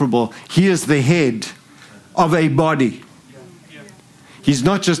inseparable. He is the head of a body. He's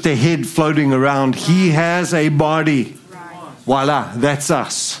not just a head floating around. He has a body. Voila, that's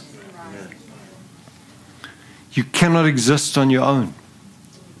us. You cannot exist on your own.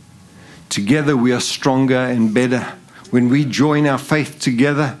 Together we are stronger and better. When we join our faith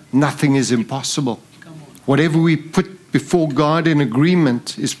together, nothing is impossible. Whatever we put before God in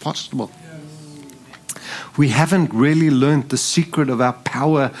agreement is possible. We haven't really learned the secret of our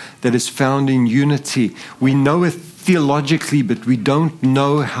power that is found in unity. We know it theologically, but we don't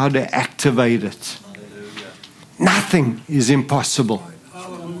know how to activate it. Nothing is impossible.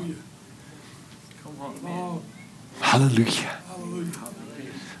 Hallelujah.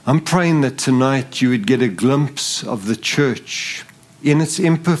 I'm praying that tonight you would get a glimpse of the church in its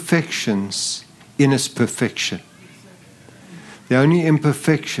imperfections, in its perfection. The only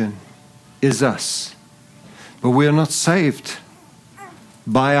imperfection is us. But we are not saved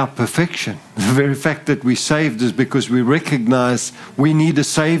by our perfection. The very fact that we're saved is because we recognize we need a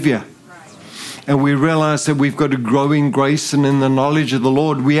Savior. And we realize that we've got to grow in grace and in the knowledge of the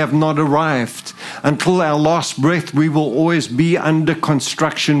Lord. We have not arrived. Until our last breath, we will always be under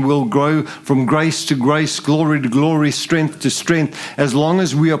construction. We'll grow from grace to grace, glory to glory, strength to strength, as long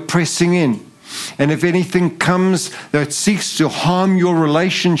as we are pressing in. And if anything comes that seeks to harm your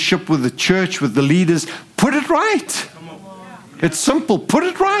relationship with the church, with the leaders, put it right. It's simple. Put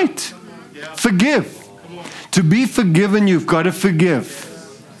it right. Forgive. To be forgiven, you've got to forgive.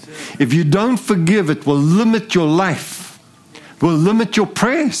 If you don't forgive, it will limit your life, will limit your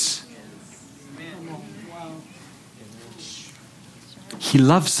prayers. He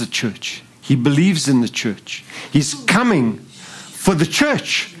loves the church. He believes in the church. He's coming for the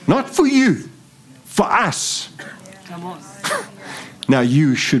church, not for you, for us. Come on. Now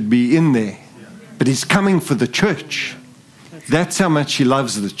you should be in there, but he's coming for the church. That's how much he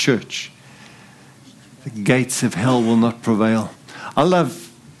loves the church. The gates of hell will not prevail. I love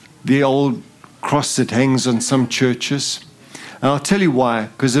the old cross that hangs on some churches. And I'll tell you why.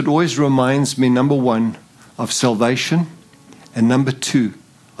 Because it always reminds me, number one, of salvation. And number two,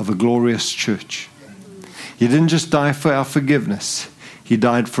 of a glorious church. He didn't just die for our forgiveness. He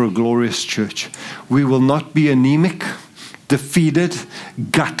died for a glorious church. We will not be anemic, defeated,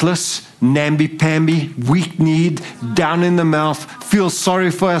 gutless, namby-pamby, weak-kneed, down in the mouth, feel sorry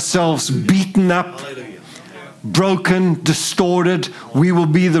for ourselves, beaten up, broken, distorted. We will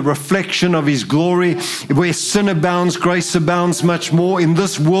be the reflection of His glory. Where sin abounds, grace abounds much more. In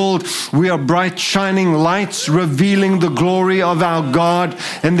this world, we are bright, shining lights, revealing the glory of our God.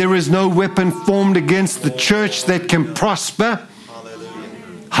 And there is no weapon formed against the church that can prosper.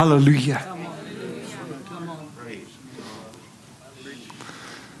 Hallelujah.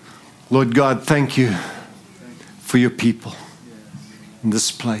 Lord God, thank you for your people in this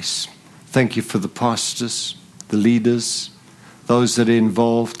place. Thank you for the pastors, the leaders, those that are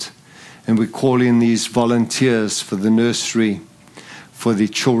involved. And we call in these volunteers for the nursery, for the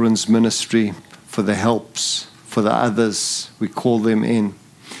children's ministry, for the helps, for the others. We call them in.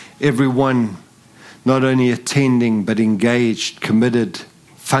 Everyone not only attending, but engaged, committed,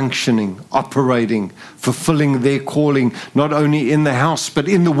 functioning, operating, fulfilling their calling, not only in the house, but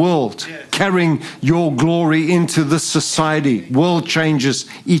in the world, carrying your glory into this society. World changes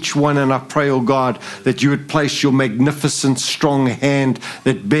each one, and I pray, oh God, that you would place your magnificent, strong hand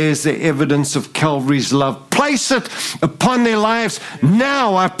that bears the evidence of Calvary's love. Place it upon their lives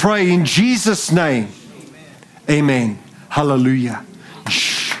now, I pray, in Jesus' name. Amen. Hallelujah.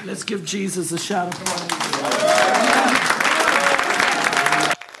 Let's give Jesus a shout of praise.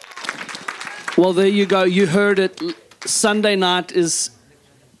 Well, there you go. You heard it. Sunday night is,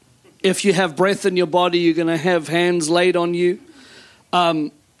 if you have breath in your body, you're going to have hands laid on you.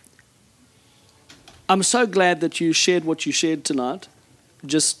 I'm so glad that you shared what you shared tonight.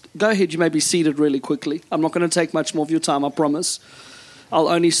 Just go ahead. You may be seated really quickly. I'm not going to take much more of your time, I promise. I'll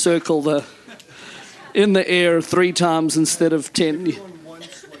only circle in the air 3 times instead of 10.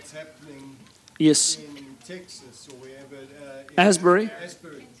 Wants what's happening Yes. in Texas or wherever. Asbury?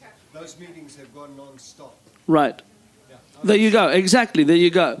 Those meetings have gone non-stop. Right. There you go. Exactly. There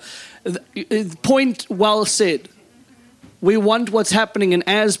you go. Point well said. We want what's happening in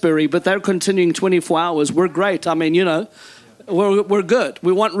Asbury, but they're continuing 24 hours. We're great. I mean, we're good.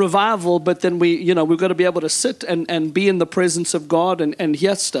 We want revival, but then we've got to be able to sit and be in the presence of God and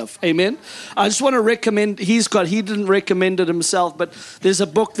hear stuff. Amen. I just want to recommend, he didn't recommend it himself, but there's a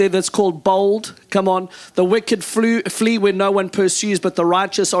book there that's called Bold. Come on. The wicked flee where no one pursues, but the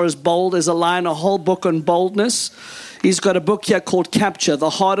righteous are as bold as a lion. A whole book on boldness. He's got a book here called Capture, the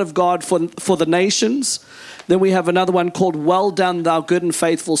Heart of God for the Nations. Then we have another one called Well Done, Thou Good and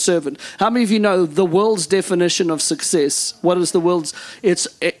Faithful Servant. How many of you know the world's definition of success? What is the world's? It's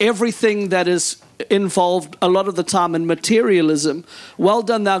everything that is involved a lot of the time in materialism. Well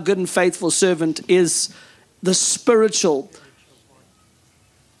done, thou good and faithful servant is the spiritual.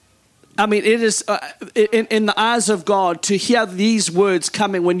 I mean, it is in the eyes of God to hear these words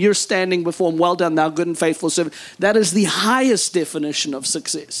coming when you're standing before Him. Well done, thou good and faithful servant. That is the highest definition of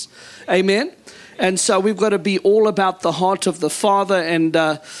success. Amen. And so we've got to be all about the heart of the Father, and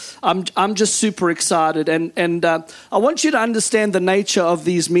I'm just super excited. And I want you to understand the nature of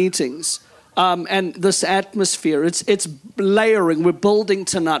these meetings and this atmosphere. It's layering. We're building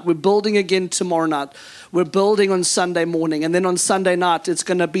tonight. We're building again tomorrow night. We're building on Sunday morning, and then on Sunday night it's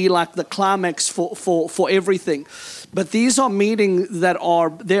going to be like the climax for everything. But these are meetings there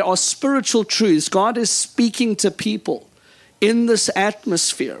are spiritual truths. God is speaking to people. In this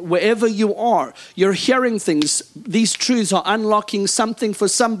atmosphere, wherever you are, you're hearing things. These truths are unlocking something for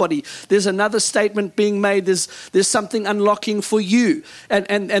somebody. There's another statement being made. There's something unlocking for you.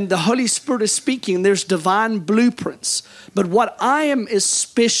 And the Holy Spirit is speaking. There's divine blueprints. But what I am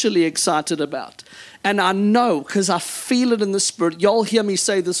especially excited about, and I know because I feel it in the Spirit, y'all hear me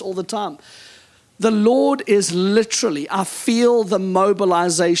say this all the time. The Lord is literally, I feel the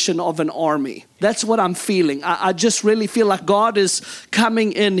mobilization of an army. That's what I'm feeling. I just really feel like God is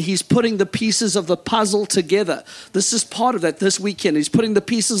coming in. He's putting the pieces of the puzzle together. This is part of that this weekend. He's putting the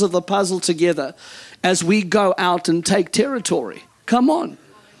pieces of the puzzle together as we go out and take territory. Come on.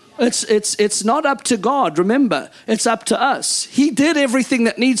 It's not up to God. Remember, it's up to us. He did everything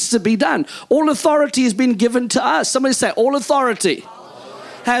that needs to be done. All authority has been given to us. Somebody say, all authority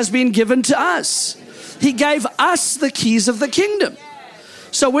has been given to us. He gave us the keys of the kingdom.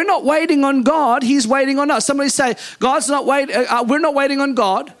 So we're not waiting on God. He's waiting on us. Somebody say, God's not waiting. We're not waiting on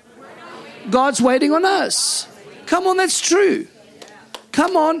God. God's waiting on us. Come on, that's true.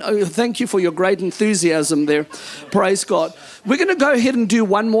 Come on. Oh, thank you for your great enthusiasm there. Praise God. We're going to go ahead and do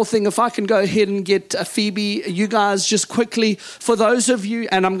one more thing. If I can go ahead and get Phoebe, you guys just quickly, for those of you,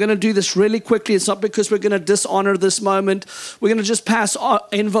 and I'm going to do this really quickly. It's not because we're going to dishonor this moment. We're going to just pass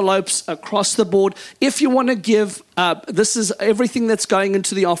envelopes across the board. If you want to give, this is everything that's going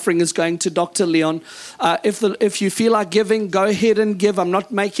into the offering is going to Dr. Leon. If you feel like giving, go ahead and give. I'm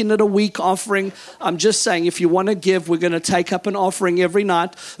not making it a week offering. I'm just saying if you want to give, we're going to take up an offering every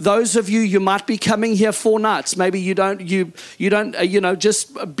night. Those of you might be coming here 4 nights. Maybe you don't,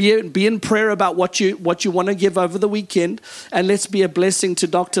 just be in prayer about what you want to give over the weekend. And let's be a blessing to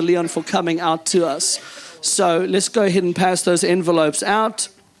Dr. Leon for coming out to us. So let's go ahead and pass those envelopes out.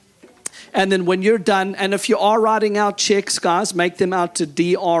 And then when you're done, and if you are writing out checks, guys, make them out to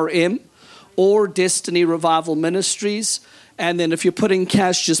DRM or Destiny Revival Ministries. And then if you're putting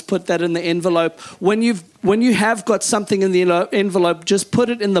cash, just put that in the envelope. When you have got something in the envelope, just put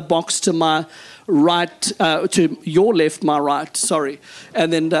it in the box to my right, to your left, my right, sorry.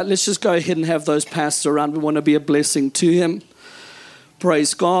 And then let's just go ahead and have those passed around. We want to be a blessing to him.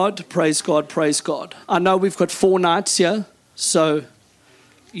 Praise God, praise God, praise God. I know we've got 4 nights here, so,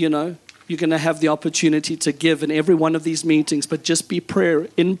 you're going to have the opportunity to give in every one of these meetings, but just be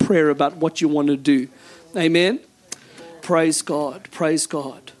in prayer about what you want to do. Amen. Praise God. Praise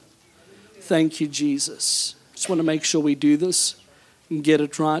God. Thank you, Jesus. Just want to make sure we do this and get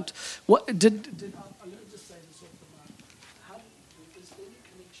it right. What did let me just say this off the mic. How is there any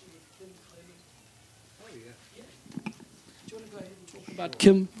connection with Kim Clement? Oh yeah. Do you want to go ahead and talk about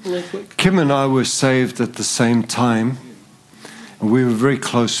Kim real quick? Kim and I were saved at the same time. We were very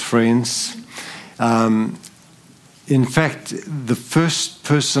close friends. In fact, the first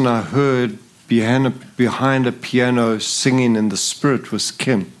person I heard behind a piano singing in the Spirit was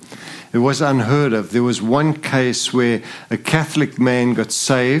Kim. It was unheard of. There was one case where a Catholic man got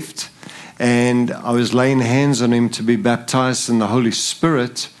saved, and I was laying hands on him to be baptized in the Holy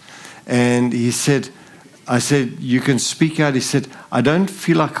Spirit, and I said, you can speak out. He said, I don't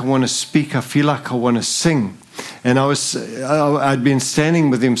feel like I want to speak. I feel like I want to sing. And I'd been standing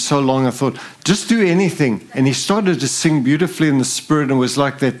with him so long, I thought, just do anything. And he started to sing beautifully in the Spirit, and it was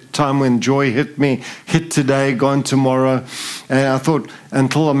like that time when joy hit me, hit today, gone tomorrow. And I thought,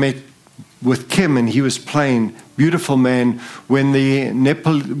 until I met with Kim, and he was playing, beautiful man. When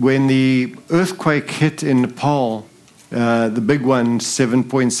the earthquake hit in Nepal, the big one, 7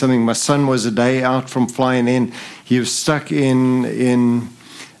 point something, my son was a day out from flying in. He was stuck in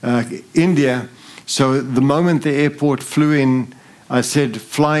India. So the moment the airport flew in, I said,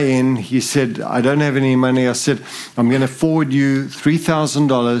 fly in. He said, I don't have any money. I said, I'm going to forward you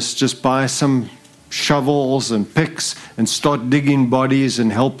 $3,000. Just buy some shovels and picks and start digging bodies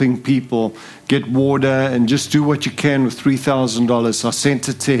and helping people get water, and just do what you can with $3,000. I sent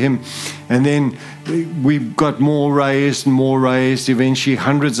it to him, and then we got more raised and more raised, eventually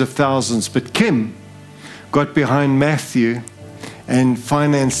hundreds of thousands. But Kim got behind Matthew and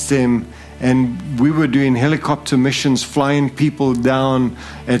financed him. And we were doing helicopter missions, flying people down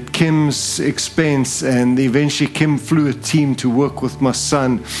at Kim's expense. And eventually Kim flew a team to work with my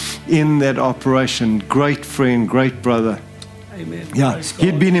son in that operation. Great friend, great brother. Amen. Yeah,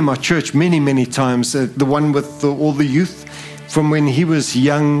 he'd been in my church many, many times. The one with all the youth. From when he was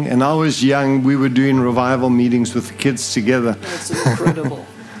young and I was young, we were doing revival meetings with the kids together. That's incredible.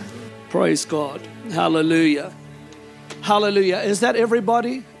 Praise God. Hallelujah. Hallelujah. Is that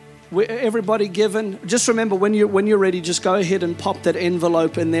everybody? Everybody given? Just remember, when you're ready, just go ahead and pop that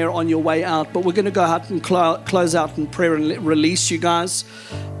envelope in there on your way out. But we're going to go out and close out in prayer and release you guys,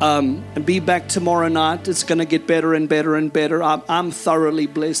 and be back tomorrow night. It's going to get better and better and better. I'm thoroughly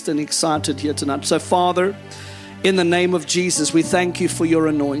blessed and excited here tonight. So Father, in the name of Jesus, we thank you for your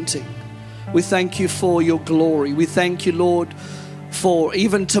anointing. We thank you for your glory. We thank you, Lord, for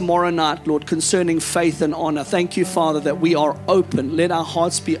even tomorrow night, Lord, concerning faith and honor. Thank you, Father, that we are open. Let our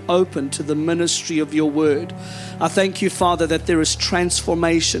hearts be open to the ministry of your word. I thank you, Father, that there is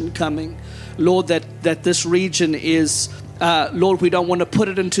transformation coming. Lord, that this region is Lord, we don't want to put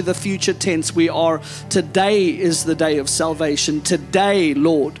it into the future tense. Today is the day of salvation. Today,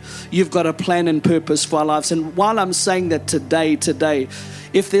 Lord, you've got a plan and purpose for our lives. And while I'm saying that today,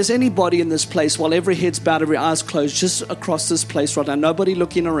 if there's anybody in this place, while every head's bowed, every eye's closed, just across this place right now, nobody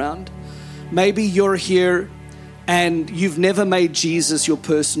looking around, maybe you're here and you've never made Jesus your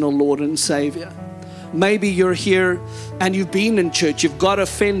personal Lord and Savior. Maybe you're here and you've been in church, you've got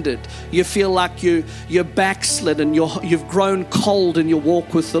offended, you feel like you're backslid and you've grown cold in your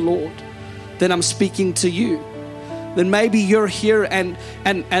walk with the Lord. Then I'm speaking to you. Then maybe you're here and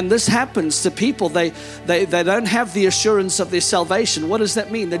this happens to people. They don't have the assurance of their salvation. What does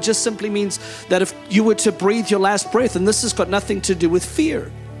that mean? That just simply means that if you were to breathe your last breath, and this has got nothing to do with fear,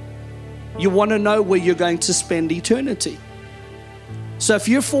 you want to know where you're going to spend eternity. So if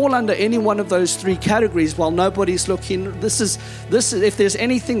you fall under any one of those three categories while nobody's looking, this is if there's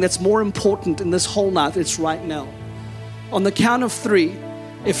anything that's more important in this whole night, it's right now. On the count of three,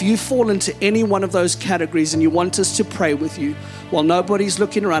 if you fall into any one of those categories and you want us to pray with you while nobody's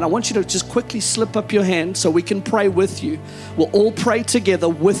looking around, I want you to just quickly slip up your hand so we can pray with you. We'll all pray together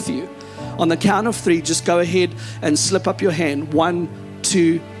with you. On the count of three, just go ahead and slip up your hand. 1,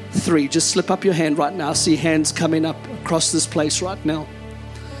 2, 3. Just slip up your hand right now. I see hands coming up across this place right now.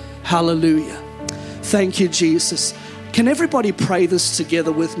 Hallelujah. Thank you, Jesus. Can everybody pray this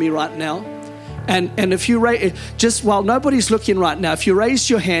together with me right now? And if you raise, just while nobody's looking right now, if you raise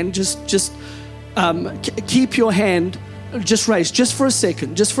your hand, just keep your hand just raised, just for a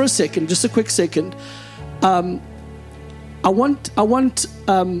second, just a quick second. I want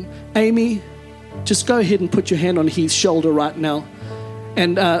Amy, just go ahead and put your hand on Heath's shoulder right now.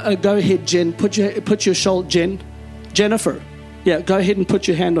 And go ahead, Jen. Put your shoulder, Jennifer. Yeah, go ahead and put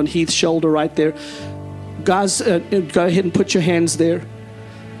your hand on Heath's shoulder right there. Guys, go ahead and put your hands there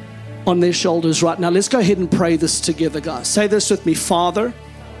on their shoulders right now. Let's go ahead and pray this together, guys. Say this with me. Father,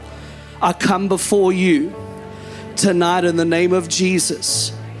 I come before you tonight in the name of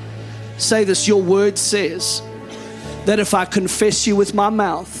Jesus. Say this. Your word says that if I confess you with my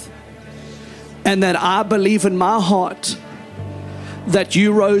mouth and that I believe in my heart that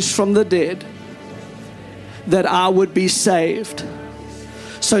you rose from the dead, that I would be saved.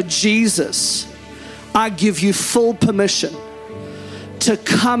 So Jesus, I give you full permission to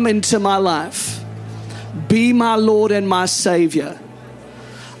come into my life, be my Lord and my Savior.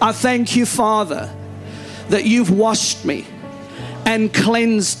 I thank you, Father, that you've washed me and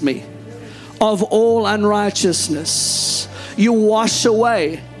cleansed me of all unrighteousness. You wash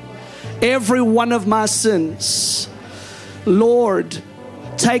away every one of my sins. Lord,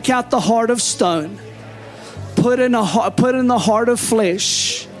 take out the heart of stone, put in the heart of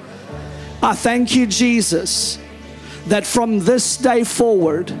flesh. I thank you, Jesus, that from this day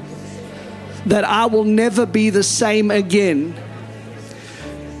forward, that I will never be the same again.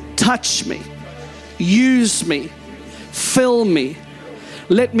 Touch me, use me, fill me.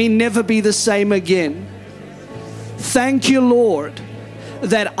 Let me never be the same again. Thank you, Lord,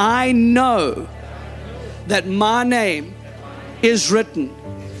 that I know that my name is written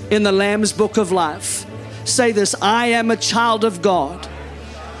in the Lamb's Book of Life. Say this. I am a child of God.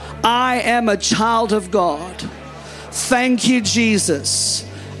 I am a child of God. Thank you, Jesus.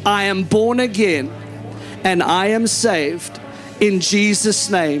 I am born again and I am saved in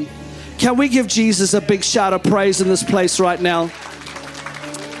Jesus' name. Can we give Jesus a big shout of praise in this place right now?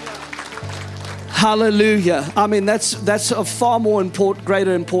 Hallelujah. I mean, that's of far more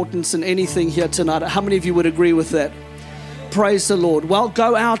greater importance than anything here tonight. How many of you would agree with that? Praise the Lord. Well,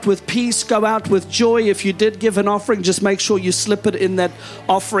 go out with peace, go out with joy. If you did give an offering, just make sure you slip it in that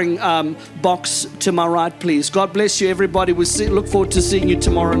offering box to my right, please. God bless you, everybody. We look forward to seeing you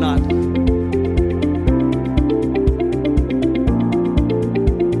tomorrow night.